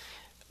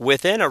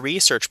 Within a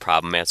research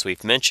problem, as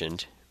we've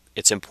mentioned,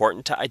 it's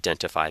important to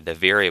identify the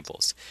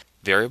variables.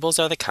 Variables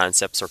are the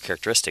concepts or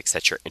characteristics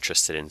that you're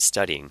interested in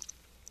studying.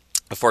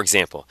 For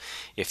example,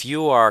 if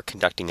you are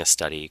conducting a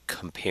study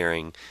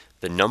comparing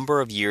the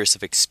number of years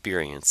of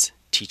experience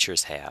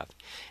teachers have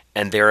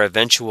and their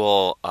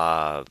eventual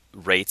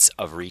rates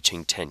of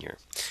reaching tenure.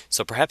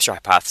 So perhaps your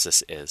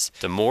hypothesis is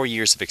the more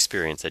years of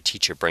experience a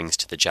teacher brings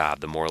to the job,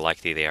 the more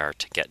likely they are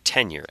to get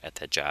tenure at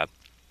that job.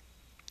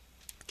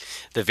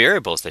 The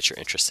variables that you're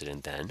interested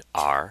in then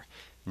are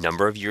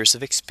number of years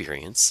of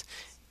experience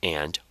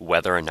and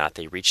whether or not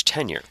they reach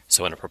tenure.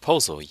 So in a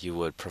proposal, you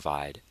would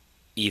provide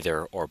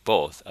either or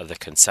both of the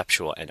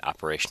conceptual and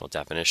operational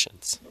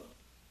definitions.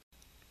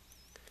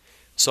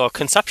 So a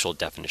conceptual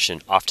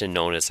definition, often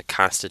known as a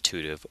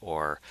constitutive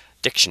or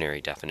dictionary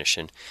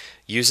definition,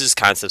 uses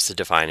concepts to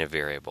define a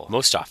variable.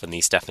 Most often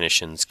these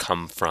definitions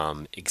come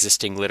from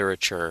existing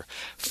literature,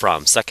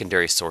 from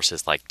secondary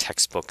sources like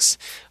textbooks.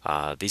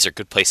 These are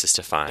good places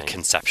to find a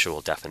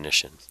conceptual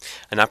definition.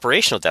 An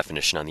operational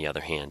definition, on the other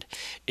hand,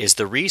 is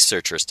the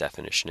researcher's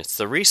definition. It's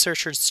the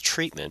researcher's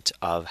treatment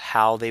of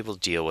how they will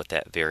deal with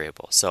that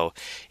variable. So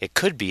it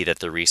could be that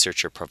the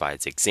researcher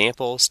provides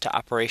examples to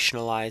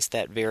operationalize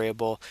that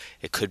variable.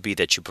 It could be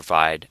that you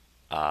provide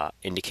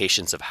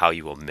indications of how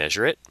you will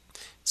measure it.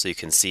 So you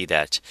can see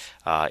that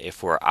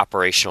if we're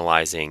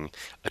operationalizing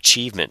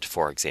achievement,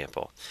 for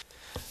example,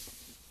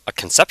 a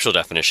conceptual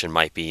definition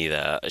might be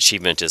the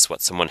achievement is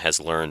what someone has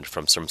learned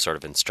from some sort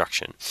of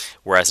instruction,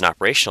 whereas an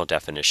operational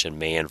definition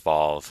may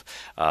involve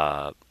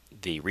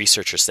the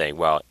researcher saying,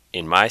 well,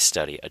 in my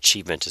study,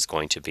 achievement is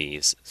going to be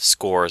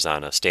scores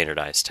on a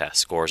standardized test,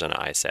 scores on an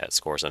ISAT,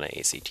 scores on an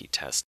ACT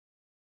test.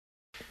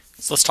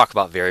 So let's talk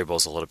about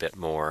variables a little bit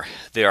more.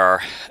 There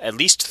are at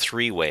least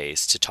 3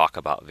 ways to talk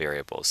about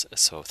variables.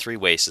 So 3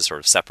 ways to sort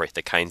of separate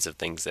the kinds of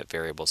things that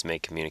variables may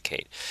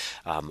communicate.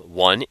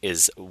 One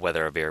is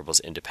whether a variable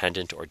is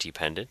independent or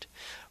dependent.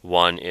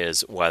 One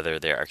is whether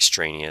they're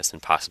extraneous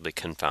and possibly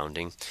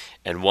confounding.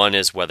 And one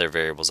is whether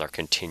variables are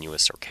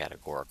continuous or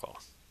categorical.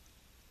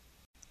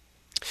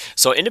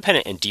 So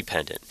independent and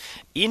dependent.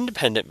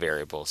 Independent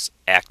variables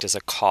act as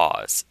a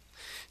cause.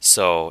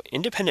 So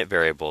independent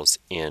variables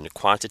in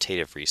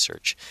quantitative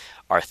research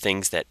are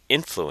things that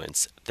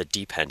influence the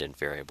dependent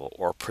variable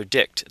or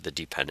predict the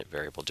dependent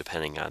variable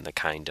depending on the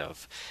kind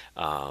of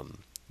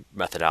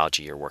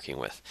methodology you're working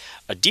with.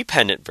 A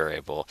dependent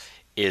variable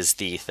is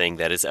the thing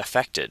that is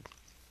affected.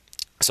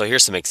 So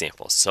here's some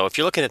examples. So if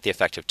you're looking at the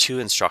effect of 2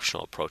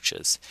 instructional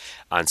approaches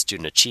on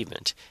student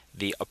achievement,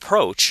 the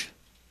approach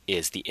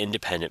is the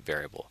independent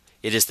variable.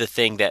 It is the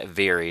thing that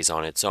varies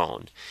on its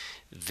own.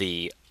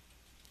 The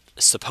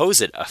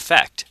supposed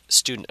effect,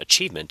 student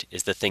achievement,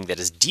 is the thing that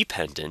is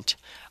dependent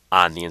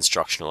on the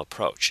instructional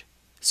approach.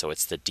 So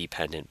it's the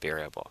dependent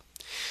variable.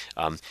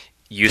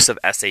 Use of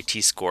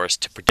SAT scores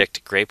to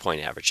predict grade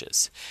point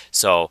averages.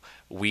 So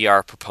we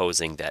are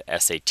proposing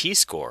that SAT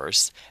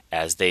scores,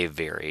 as they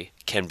vary,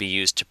 can be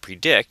used to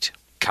predict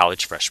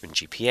college freshman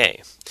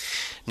GPA.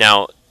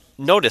 Now,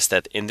 notice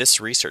that in this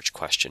research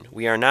question,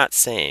 we are not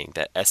saying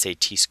that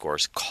SAT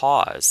scores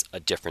cause a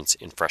difference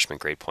in freshman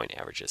grade point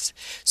averages.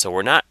 So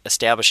we're not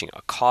establishing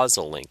a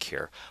causal link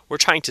here. We're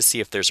trying to see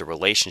if there's a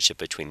relationship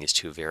between these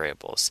 2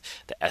 variables,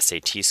 the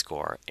SAT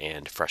score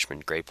and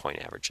freshman grade point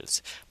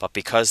averages. But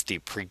because the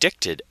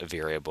predicted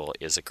variable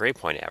is a grade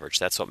point average,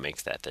 that's what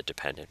makes that the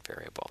dependent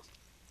variable.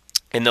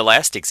 In the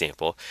last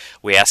example,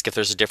 we ask if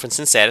there's a difference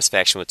in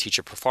satisfaction with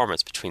teacher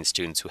performance between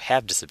students who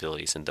have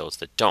disabilities and those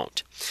that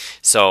don't.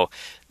 So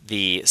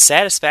the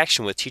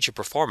satisfaction with teacher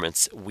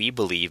performance, we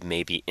believe,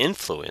 may be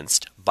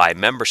influenced by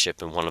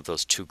membership in one of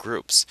those 2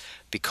 groups.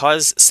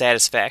 Because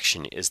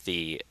satisfaction is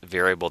the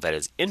variable that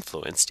is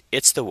influenced,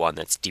 it's the one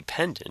that's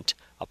dependent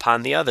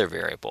upon the other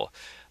variable,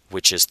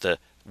 which is the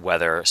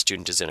whether a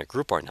student is in a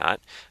group or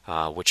not,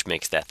 which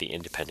makes that the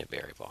independent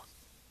variable.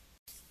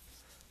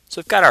 So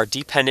we've got our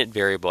dependent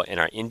variable and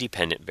our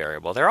independent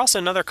variable. There are also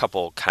another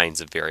couple kinds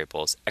of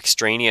variables,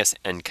 extraneous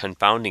and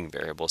confounding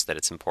variables, that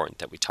it's important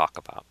that we talk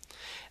about.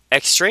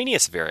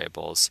 Extraneous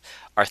variables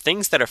are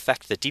things that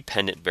affect the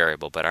dependent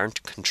variable but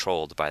aren't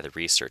controlled by the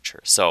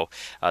researcher. So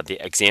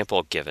the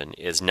example given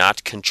is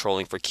not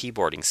controlling for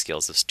keyboarding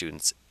skills of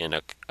students in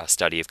a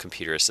study of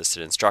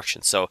computer-assisted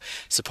instruction. So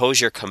suppose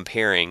you're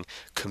comparing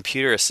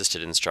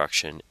computer-assisted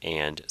instruction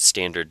and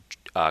standard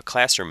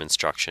classroom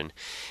instruction,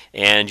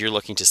 and you're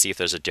looking to see if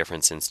there's a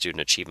difference in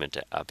student achievement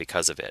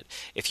because of it.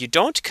 If you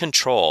don't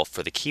control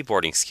for the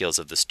keyboarding skills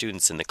of the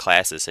students in the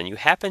classes, and you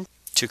happen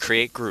to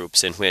create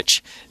groups in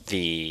which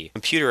the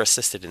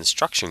computer-assisted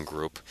instruction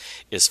group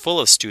is full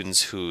of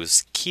students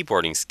whose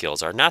keyboarding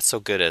skills are not so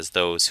good as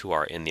those who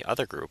are in the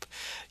other group,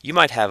 you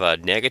might have a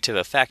negative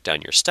effect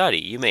on your study.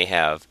 You may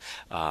have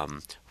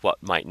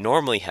what might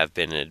normally have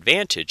been an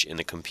advantage in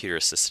the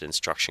computer-assisted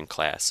instruction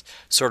class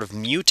sort of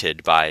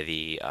muted by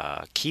the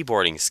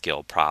keyboarding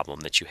skill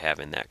problem that you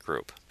have in that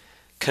group.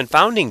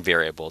 Confounding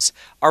variables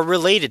are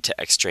related to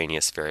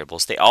extraneous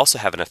variables. They also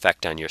have an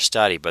effect on your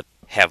study, but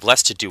have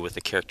less to do with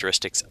the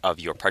characteristics of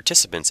your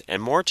participants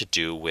and more to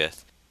do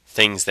with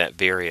things that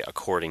vary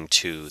according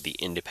to the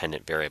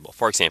independent variable.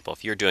 For example,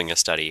 if you're doing a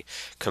study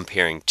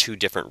comparing 2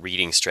 different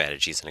reading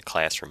strategies in a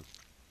classroom,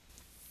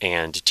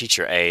 and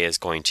teacher A is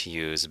going to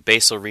use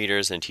basal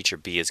readers and teacher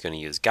B is going to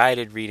use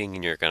guided reading,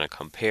 and you're going to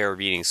compare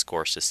reading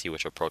scores to see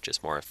which approach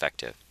is more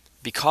effective.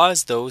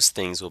 Because those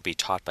things will be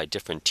taught by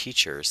different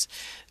teachers,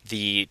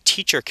 the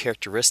teacher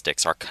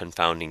characteristics are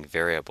confounding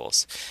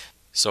variables.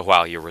 So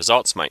while your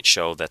results might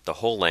show that the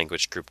whole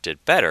language group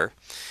did better,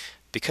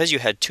 because you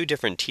had 2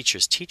 different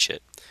teachers teach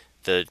it,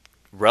 the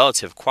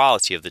relative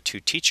quality of the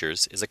 2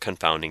 teachers is a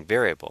confounding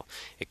variable.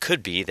 It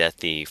could be that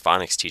the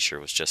phonics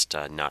teacher was just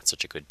not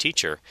such a good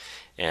teacher,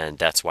 and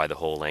that's why the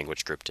whole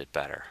language group did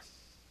better.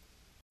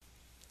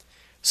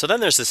 So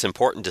then there's this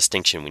important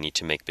distinction we need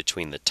to make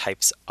between the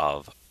types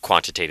of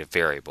quantitative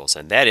variables,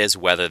 and that is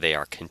whether they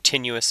are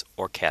continuous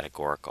or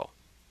categorical.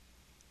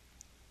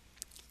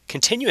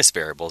 Continuous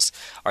variables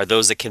are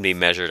those that can be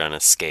measured on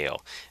a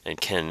scale and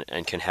can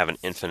have an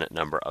infinite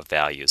number of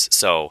values.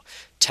 So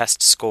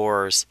test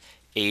scores,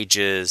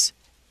 ages,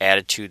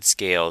 attitude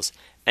scales,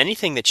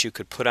 anything that you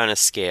could put on a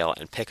scale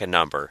and pick a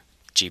number,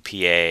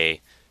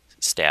 GPA,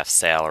 staff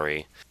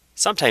salary.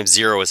 Sometimes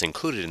 0 is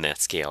included in that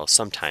scale,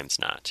 sometimes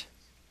not.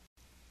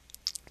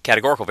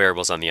 Categorical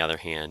variables, on the other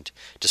hand,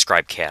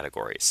 describe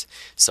categories.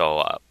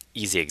 So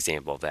easy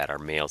example of that are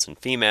males and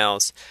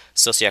females,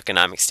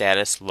 socioeconomic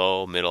status,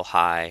 low, middle,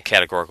 high.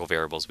 Categorical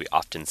variables, we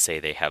often say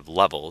they have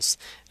levels,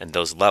 and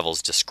those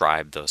levels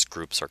describe those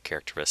groups or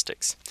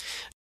characteristics.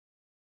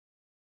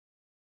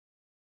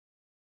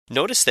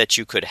 Notice that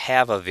you could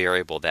have a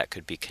variable that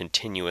could be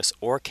continuous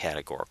or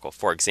categorical.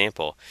 For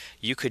example,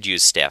 you could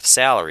use staff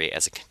salary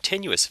as a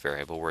continuous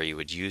variable where you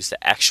would use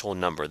the actual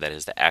number, that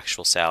is the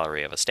actual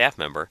salary of a staff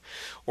member,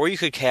 or you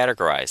could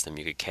categorize them.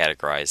 You could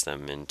categorize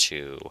them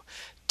into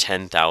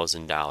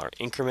 $10,000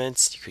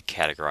 increments. You could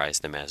categorize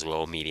them as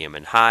low, medium,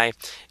 and high.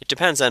 It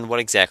depends on what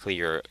exactly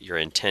your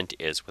intent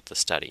is with the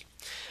study.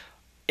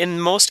 In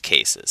most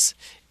cases,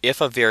 if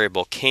a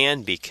variable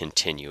can be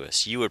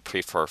continuous, you would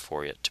prefer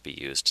for it to be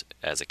used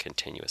as a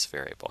continuous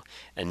variable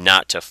and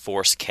not to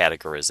force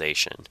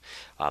categorization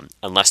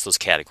unless those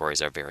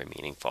categories are very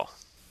meaningful.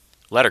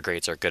 Letter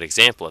grades are a good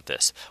example of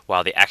this.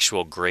 While the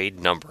actual grade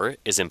number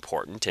is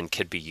important and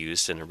could be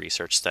used in a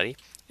research study,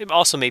 it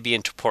also may be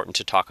important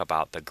to talk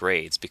about the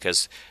grades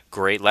because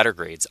letter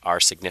grades are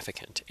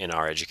significant in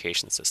our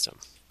education system.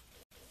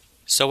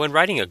 So when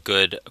writing a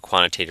good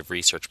quantitative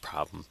research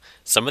problem,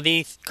 some of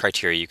the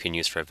criteria you can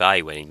use for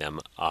evaluating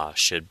them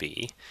should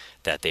be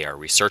that they are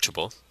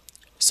researchable,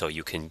 so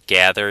you can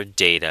gather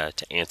data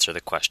to answer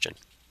the question.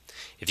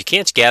 If you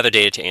can't gather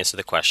data to answer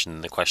the question,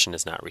 then the question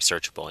is not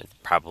researchable and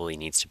probably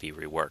needs to be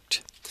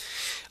reworked.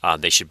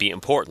 They should be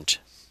important.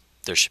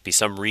 There should be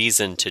some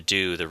reason to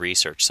do the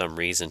research, some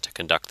reason to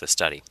conduct the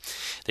study.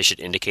 They should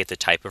indicate the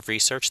type of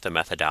research, the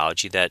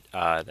methodology that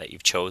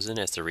you've chosen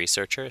as the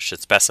researcher. It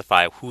should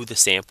specify who the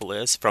sample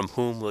is, from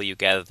whom will you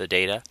gather the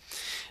data.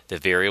 The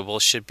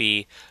variables should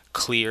be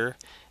clear,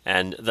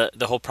 and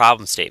the whole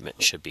problem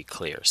statement should be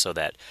clear so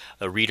that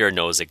the reader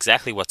knows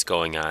exactly what's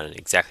going on and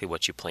exactly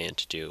what you plan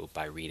to do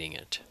by reading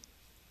it.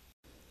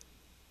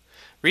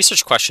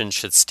 Research questions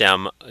should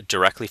stem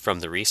directly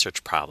from the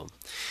research problem.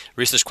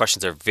 Research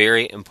questions are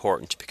very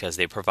important because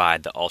they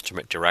provide the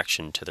ultimate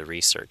direction to the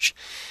research.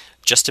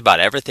 Just about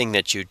everything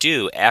that you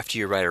do after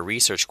you write a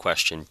research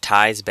question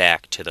ties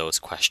back to those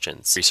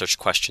questions. Research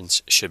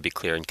questions should be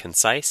clear and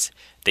concise.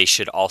 They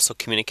should also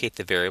communicate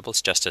the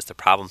variables just as the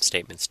problem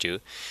statements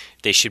do.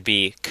 They should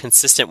be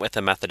consistent with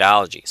the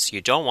methodology. So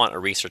you don't want a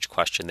research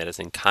question that is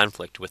in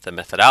conflict with the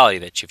methodology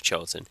that you've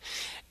chosen.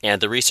 And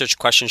the research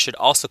question should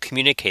also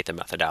communicate the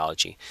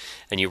methodology.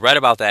 And you read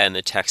about that in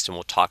the text, and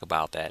we'll talk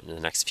about that in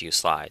the next few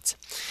slides.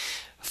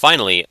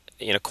 Finally,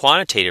 in a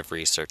quantitative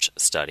research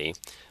study,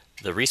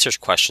 the research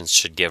questions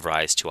should give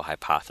rise to a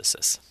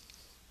hypothesis.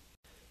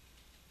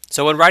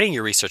 So when writing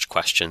your research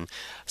question,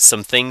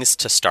 some things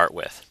to start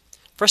with.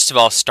 First of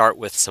all, start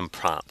with some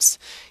prompts.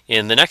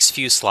 In the next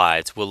few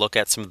slides, we'll look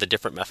at some of the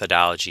different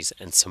methodologies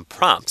and some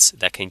prompts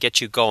that can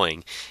get you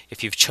going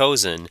if you've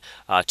chosen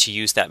to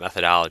use that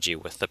methodology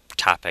with the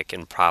topic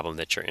and problem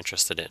that you're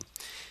interested in.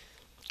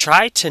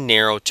 Try to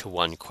narrow to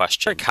one question.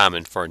 It's very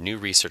common for new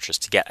researchers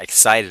to get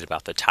excited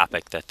about the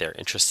topic that they're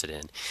interested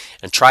in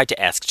and try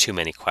to ask too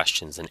many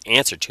questions and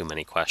answer too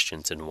many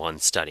questions in one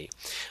study.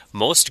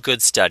 Most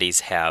good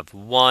studies have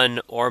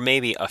one or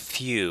maybe a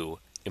few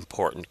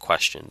important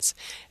questions,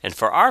 and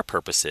for our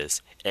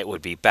purposes, it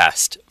would be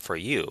best for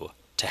you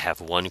to have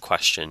one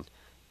question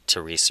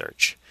to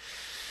research.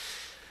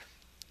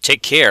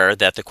 Take care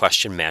that the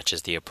question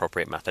matches the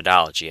appropriate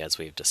methodology as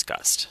we've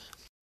discussed.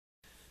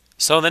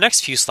 So in the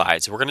next few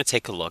slides, we're going to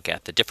take a look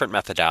at the different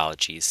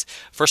methodologies,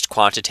 first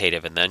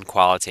quantitative and then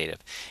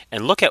qualitative,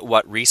 and look at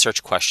what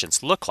research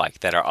questions look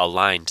like that are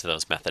aligned to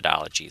those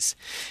methodologies.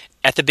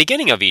 At the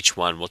beginning of each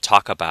one, we'll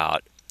talk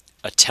about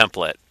a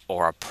template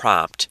or a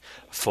prompt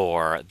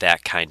for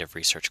that kind of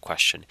research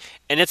question.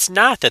 And it's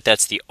not that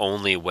that's the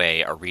only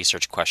way a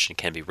research question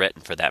can be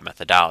written for that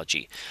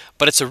methodology,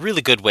 but it's a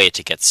really good way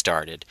to get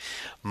started.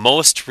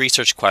 Most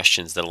research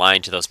questions that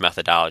align to those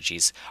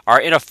methodologies are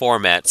in a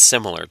format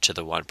similar to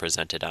the one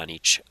presented on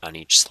each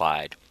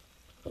slide.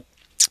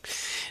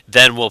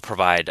 Then we'll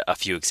provide a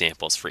few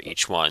examples for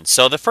each one.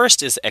 So the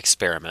first is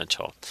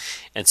experimental.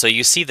 And so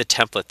you see the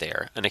template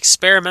there. An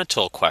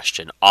experimental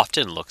question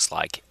often looks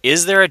like,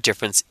 is there a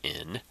difference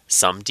in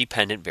some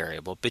dependent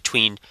variable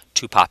between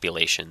two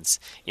populations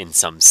in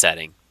some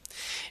setting?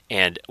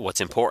 And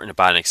what's important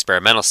about an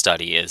experimental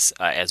study is,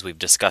 as we've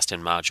discussed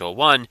in Module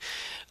 1,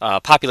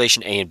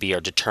 population A and B are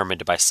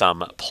determined by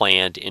some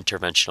planned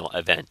interventional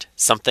event,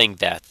 something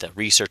that the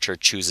researcher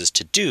chooses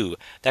to do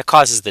that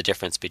causes the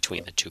difference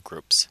between the two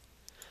groups.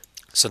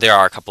 So there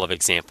are a couple of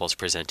examples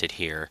presented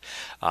here.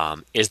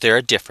 Is there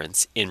a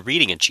difference in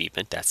reading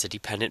achievement, that's a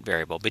dependent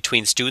variable,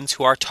 between students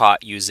who are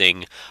taught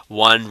using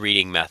one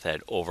reading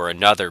method over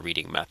another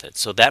reading method?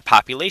 So that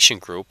population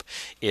group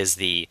is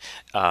the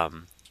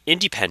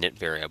independent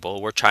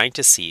variable. We're trying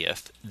to see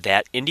if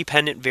that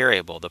independent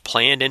variable, the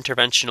planned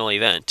interventional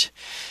event,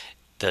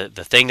 the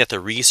thing that the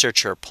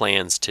researcher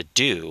plans to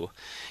do,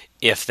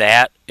 if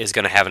that is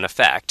going to have an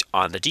effect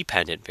on the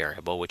dependent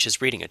variable, which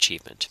is reading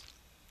achievement.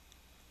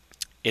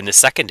 In the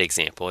second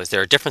example, is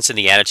there a difference in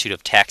the attitude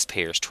of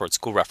taxpayers towards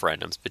school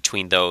referendums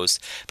between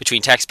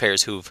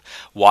taxpayers who've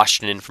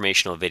watched an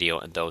informational video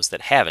and those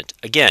that haven't?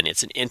 Again,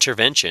 it's an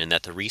intervention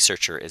that the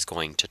researcher is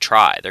going to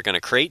try. They're going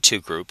to create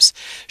two groups,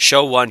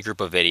 show one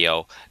group a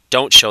video,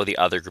 don't show the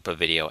other group a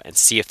video and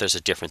see if there's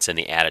a difference in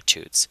the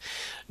attitudes.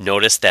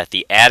 Notice that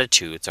the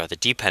attitudes are the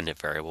dependent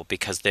variable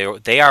because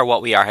they are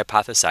what we are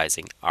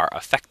hypothesizing are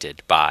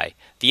affected by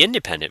the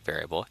independent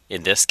variable,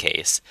 in this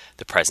case,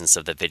 the presence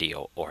of the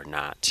video or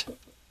not.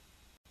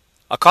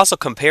 A causal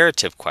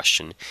comparative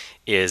question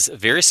is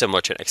very similar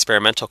to an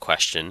experimental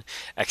question,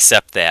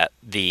 except that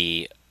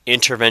the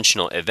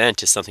interventional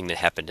event is something that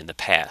happened in the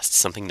past,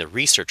 something the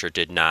researcher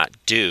did not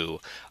do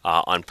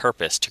on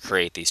purpose to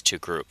create these two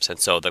groups. And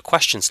so the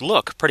questions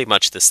look pretty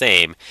much the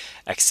same,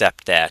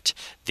 except that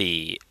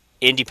the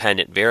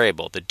independent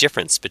variable, the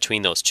difference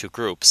between those two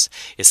groups,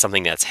 is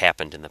something that's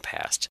happened in the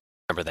past.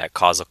 Remember that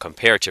causal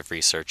comparative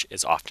research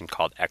is often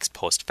called ex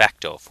post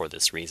facto for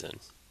this reason.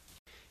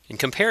 In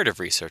comparative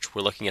research,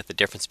 we're looking at the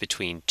difference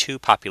between two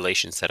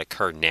populations that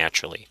occur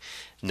naturally,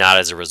 not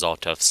as a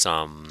result of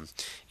some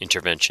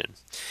intervention.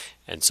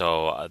 And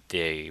so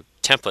the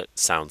template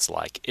sounds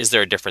like, is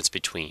there a difference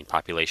between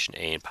population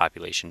A and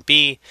population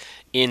B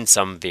in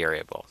some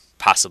variable,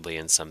 possibly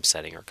in some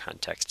setting or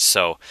context?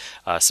 So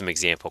some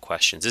example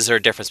questions. Is there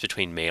a difference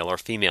between male or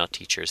female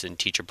teachers in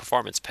teacher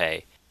performance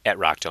pay at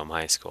Rock Dome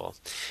High School?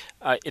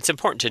 It's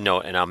important to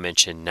note, and I'll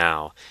mention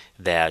now,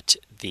 that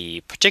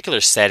the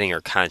particular setting or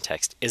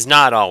context is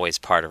not always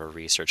part of a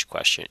research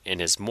question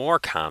and is more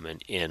common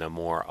in a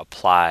more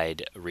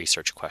applied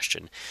research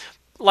question,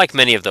 like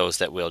many of those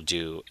that we'll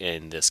do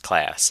in this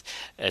class.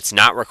 It's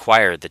not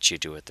required that you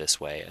do it this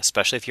way,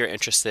 especially if you're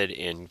interested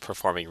in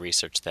performing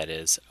research that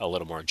is a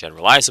little more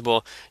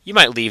generalizable. You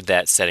might leave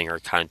that setting or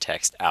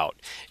context out.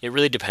 It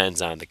really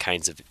depends on the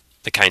kinds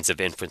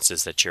of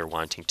inferences that you're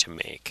wanting to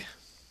make.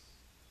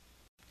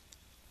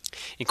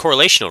 In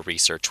correlational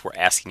research, we're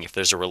asking if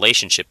there's a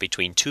relationship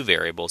between two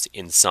variables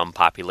in some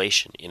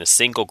population, in a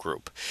single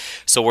group.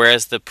 So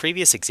whereas the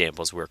previous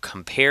examples we're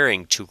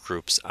comparing two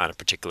groups on a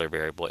particular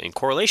variable, in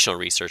correlational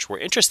research we're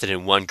interested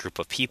in one group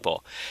of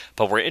people,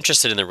 but we're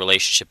interested in the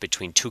relationship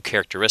between two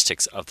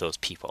characteristics of those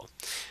people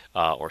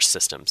or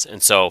systems.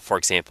 And so, for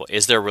example,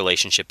 is there a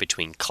relationship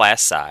between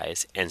class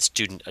size and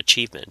student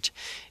achievement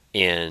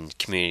in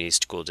Community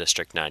School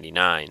District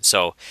 99?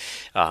 So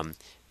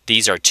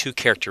these are two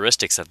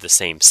characteristics of the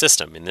same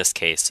system, in this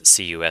case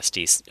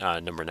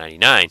CUSD number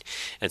 99,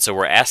 and so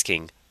we're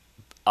asking,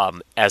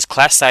 as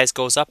class size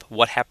goes up,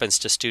 what happens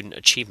to student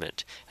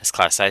achievement? As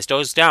class size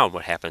goes down,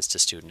 what happens to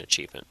student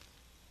achievement?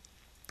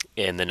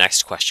 And the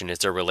next question, is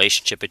there a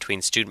relationship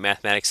between student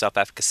mathematics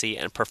self-efficacy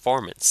and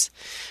performance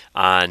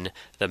on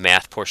the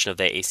math portion of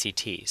the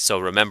ACT? So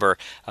remember,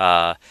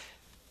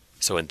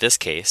 so in this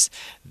case,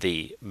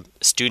 the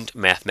student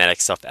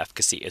mathematics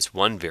self-efficacy is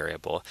one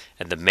variable,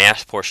 and the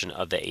math portion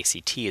of the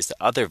ACT is the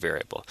other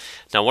variable.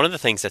 Now, one of the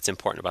things that's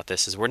important about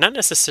this is we're not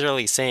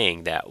necessarily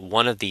saying that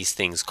one of these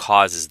things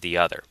causes the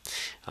other.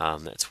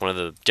 That's one of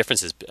the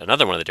differences.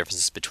 Another one of the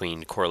differences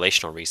between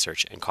correlational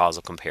research and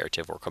causal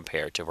comparative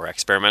or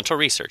experimental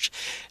research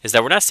is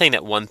that we're not saying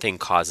that one thing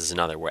causes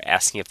another. We're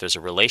asking if there's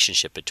a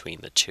relationship between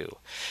the two.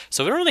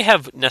 So we don't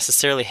really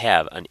necessarily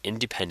have an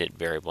independent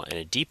variable and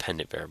a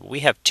dependent variable.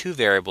 We have two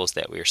variables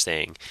that we are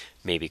saying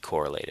may be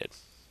correlated.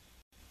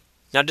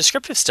 Now,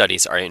 descriptive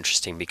studies are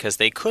interesting because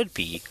they could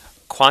be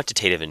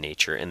quantitative in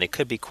nature and they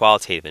could be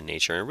qualitative in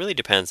nature, and it really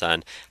depends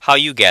on how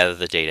you gather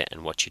the data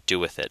and what you do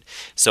with it.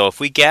 So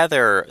if we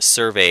gather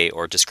survey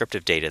or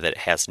descriptive data that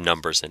has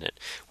numbers in it,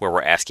 where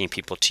we're asking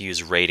people to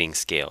use rating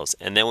scales,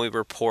 and then we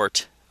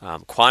report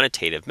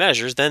quantitative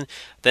measures, then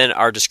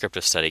our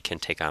descriptive study can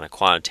take on a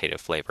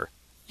quantitative flavor.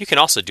 You can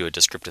also do a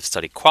descriptive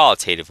study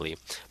qualitatively,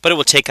 but it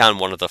will take on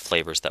one of the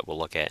flavors that we'll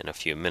look at in a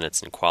few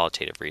minutes in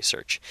qualitative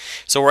research.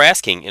 So we're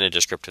asking in a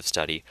descriptive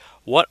study,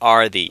 what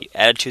are the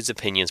attitudes,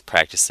 opinions,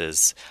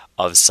 practices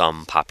of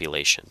some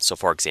population? So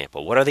for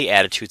example, what are the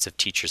attitudes of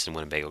teachers in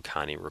Winnebago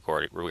County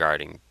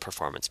regarding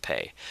performance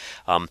pay?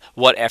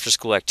 What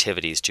after-school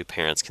activities do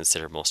parents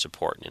consider most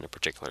important in a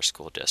particular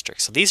school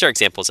district? So these are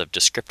examples of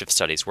descriptive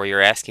studies where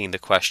you're asking the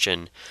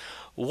question,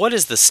 what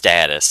is the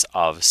status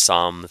of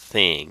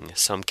something,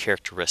 some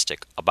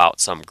characteristic about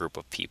some group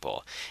of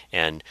people?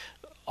 And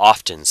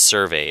often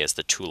survey is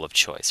the tool of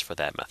choice for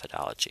that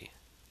methodology.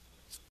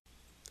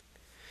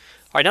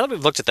 All right, now that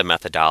we've looked at the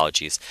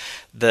methodologies,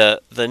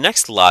 the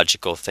next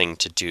logical thing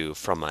to do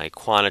from a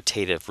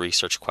quantitative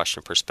research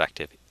question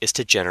perspective is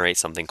to generate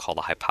something called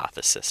a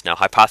hypothesis. Now,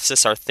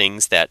 hypotheses are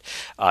things that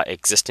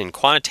exist in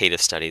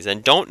quantitative studies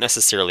and don't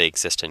necessarily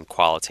exist in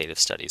qualitative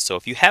studies. So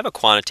if you have a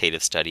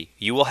quantitative study,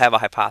 you will have a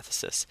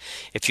hypothesis.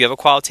 If you have a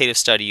qualitative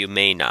study, you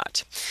may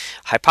not.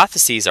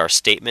 Hypotheses are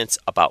statements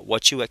about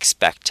what you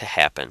expect to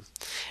happen.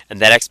 And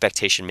that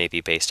expectation may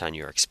be based on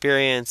your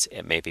experience,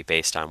 it may be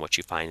based on what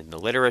you find in the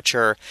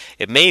literature,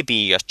 it may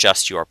be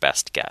just your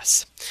best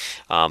guess.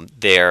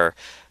 They're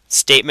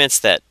statements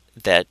that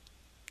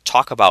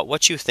talk about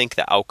what you think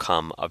the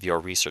outcome of your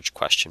research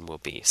question will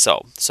be.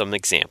 So, some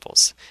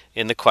examples.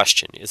 In the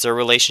question, is there a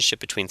relationship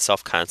between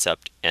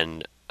self-concept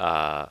and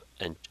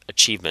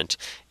achievement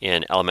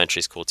in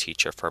elementary school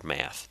teacher for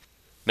math?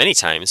 Many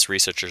times,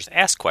 researchers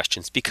ask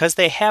questions because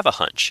they have a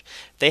hunch,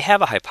 they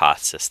have a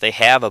hypothesis, they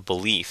have a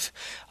belief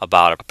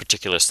about a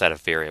particular set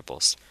of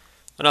variables.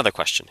 Another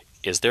question,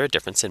 is there a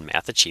difference in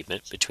math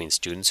achievement between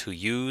students who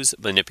use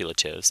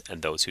manipulatives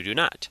and those who do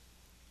not?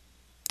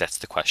 That's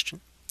the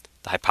question.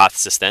 The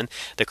hypothesis then,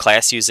 the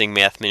class using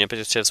math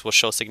manipulatives will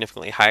show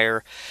significantly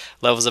higher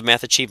levels of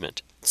math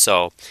achievement.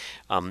 So,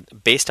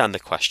 based on the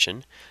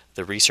question,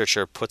 the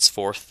researcher puts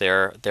forth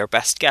their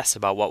best guess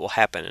about what will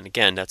happen. And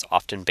again, that's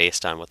often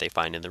based on what they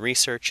find in the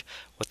research,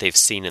 what they've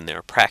seen in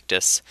their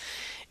practice,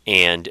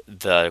 and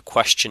the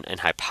question and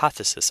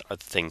hypothesis are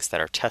the things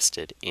that are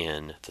tested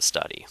in the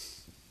study.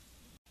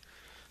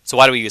 So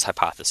why do we use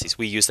hypotheses?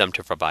 We use them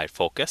to provide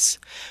focus.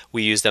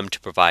 We use them to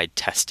provide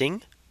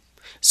testing.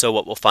 So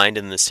what we'll find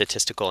in the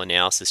statistical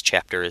analysis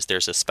chapter is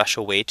there's a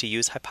special way to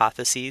use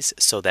hypotheses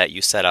so that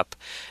you set up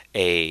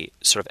a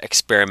sort of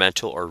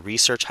experimental or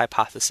research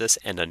hypothesis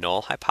and a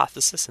null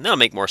hypothesis. And that'll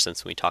make more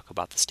sense when we talk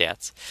about the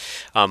stats.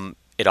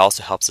 It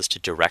also helps us to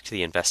direct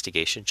the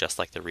investigation just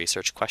like the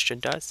research question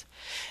does.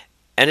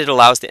 And it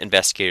allows the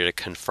investigator to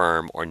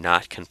confirm or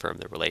not confirm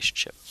the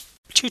relationship.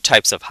 Two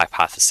types of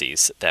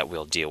hypotheses that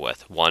we'll deal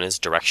with. One is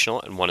directional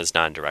and one is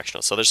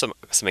non-directional. So there's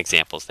some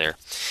examples there.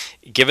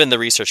 Given the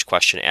research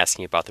question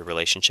asking about the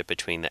relationship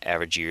between the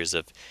average years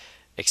of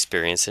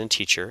experience in a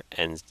teacher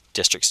and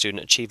district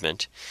student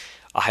achievement,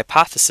 a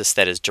hypothesis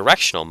that is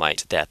directional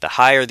might be that the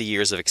higher the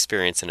years of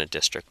experience in a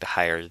district, the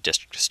higher the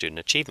district student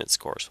achievement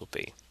scores will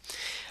be.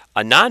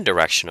 A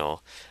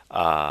non-directional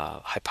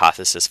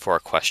hypothesis for a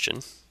question: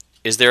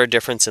 is there a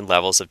difference in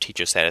levels of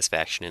teacher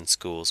satisfaction in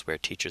schools where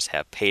teachers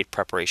have paid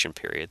preparation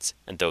periods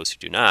and those who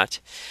do not?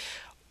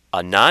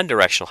 A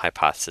non-directional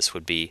hypothesis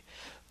would be,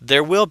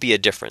 there will be a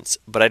difference,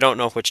 but I don't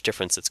know which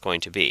difference it's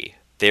going to be.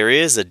 There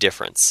is a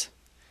difference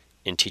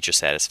in teacher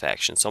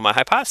satisfaction. So my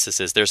hypothesis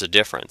is there's a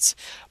difference,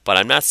 but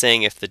I'm not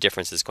saying if the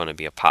difference is going to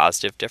be a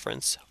positive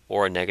difference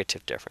or a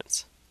negative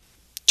difference.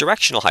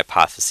 Directional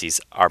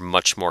hypotheses are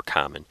much more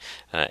common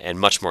and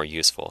much more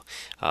useful.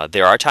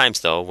 There are times,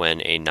 though,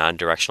 when a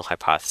non-directional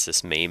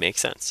hypothesis may make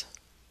sense.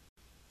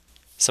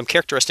 Some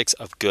characteristics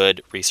of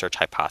good research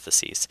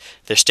hypotheses.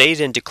 They're stated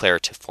in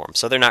declarative form,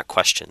 so they're not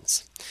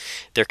questions.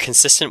 They're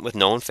consistent with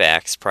known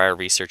facts, prior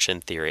research,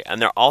 and theory,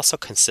 and they're also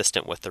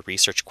consistent with the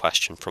research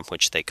question from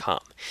which they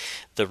come.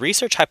 The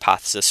research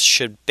hypothesis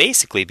should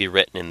basically be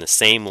written in the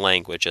same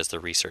language as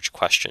the research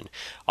question.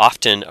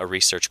 Often, a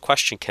research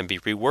question can be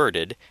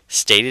reworded,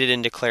 stated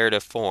in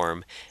declarative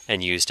form,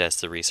 and used as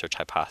the research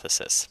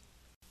hypothesis.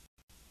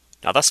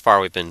 Now, thus far,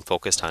 we've been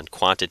focused on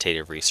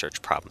quantitative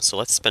research problems, so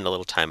let's spend a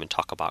little time and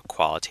talk about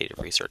qualitative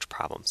research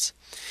problems.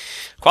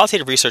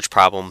 Qualitative research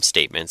problem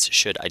statements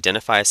should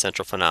identify a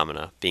central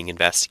phenomena being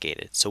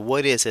investigated. So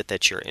what is it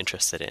that you're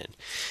interested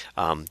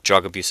in?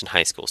 Drug abuse in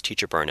high schools,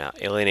 teacher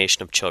burnout,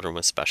 alienation of children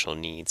with special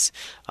needs,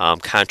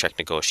 contract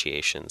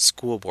negotiations,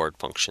 school board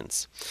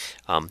functions,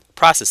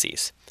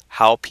 processes.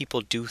 How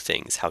people do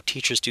things, how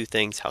teachers do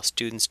things, how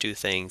students do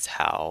things,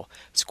 how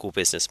school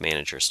business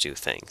managers do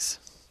things.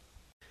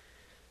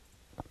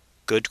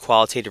 Good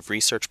qualitative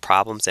research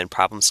problems and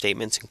problem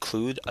statements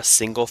include a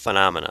single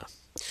phenomena.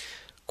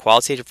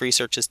 Qualitative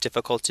research is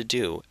difficult to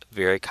do,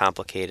 very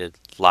complicated,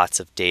 lots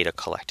of data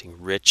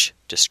collecting, rich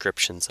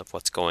descriptions of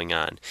what's going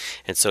on.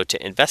 And so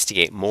to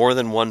investigate more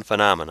than one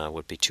phenomena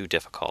would be too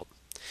difficult.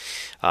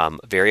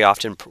 Very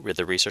often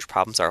the research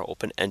problems are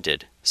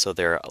open-ended, so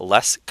they're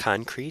less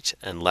concrete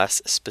and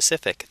less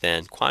specific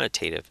than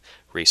quantitative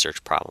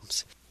research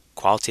problems.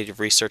 Qualitative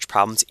research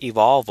problems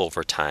evolve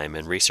over time,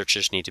 and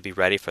researchers need to be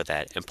ready for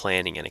that and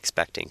planning and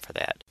expecting for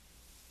that.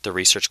 The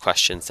research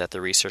questions that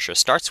the researcher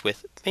starts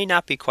with may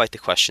not be quite the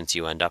questions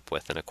you end up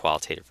with in a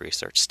qualitative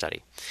research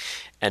study.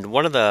 And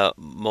one of the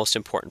most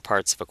important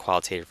parts of a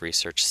qualitative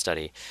research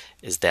study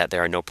is that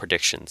there are no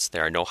predictions,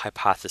 there are no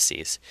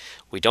hypotheses.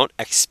 We don't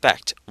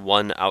expect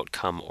one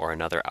outcome or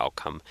another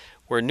outcome.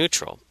 We're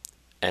neutral,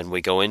 and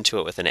we go into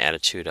it with an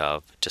attitude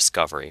of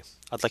discovery.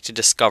 I'd like to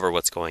discover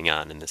what's going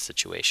on in this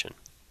situation.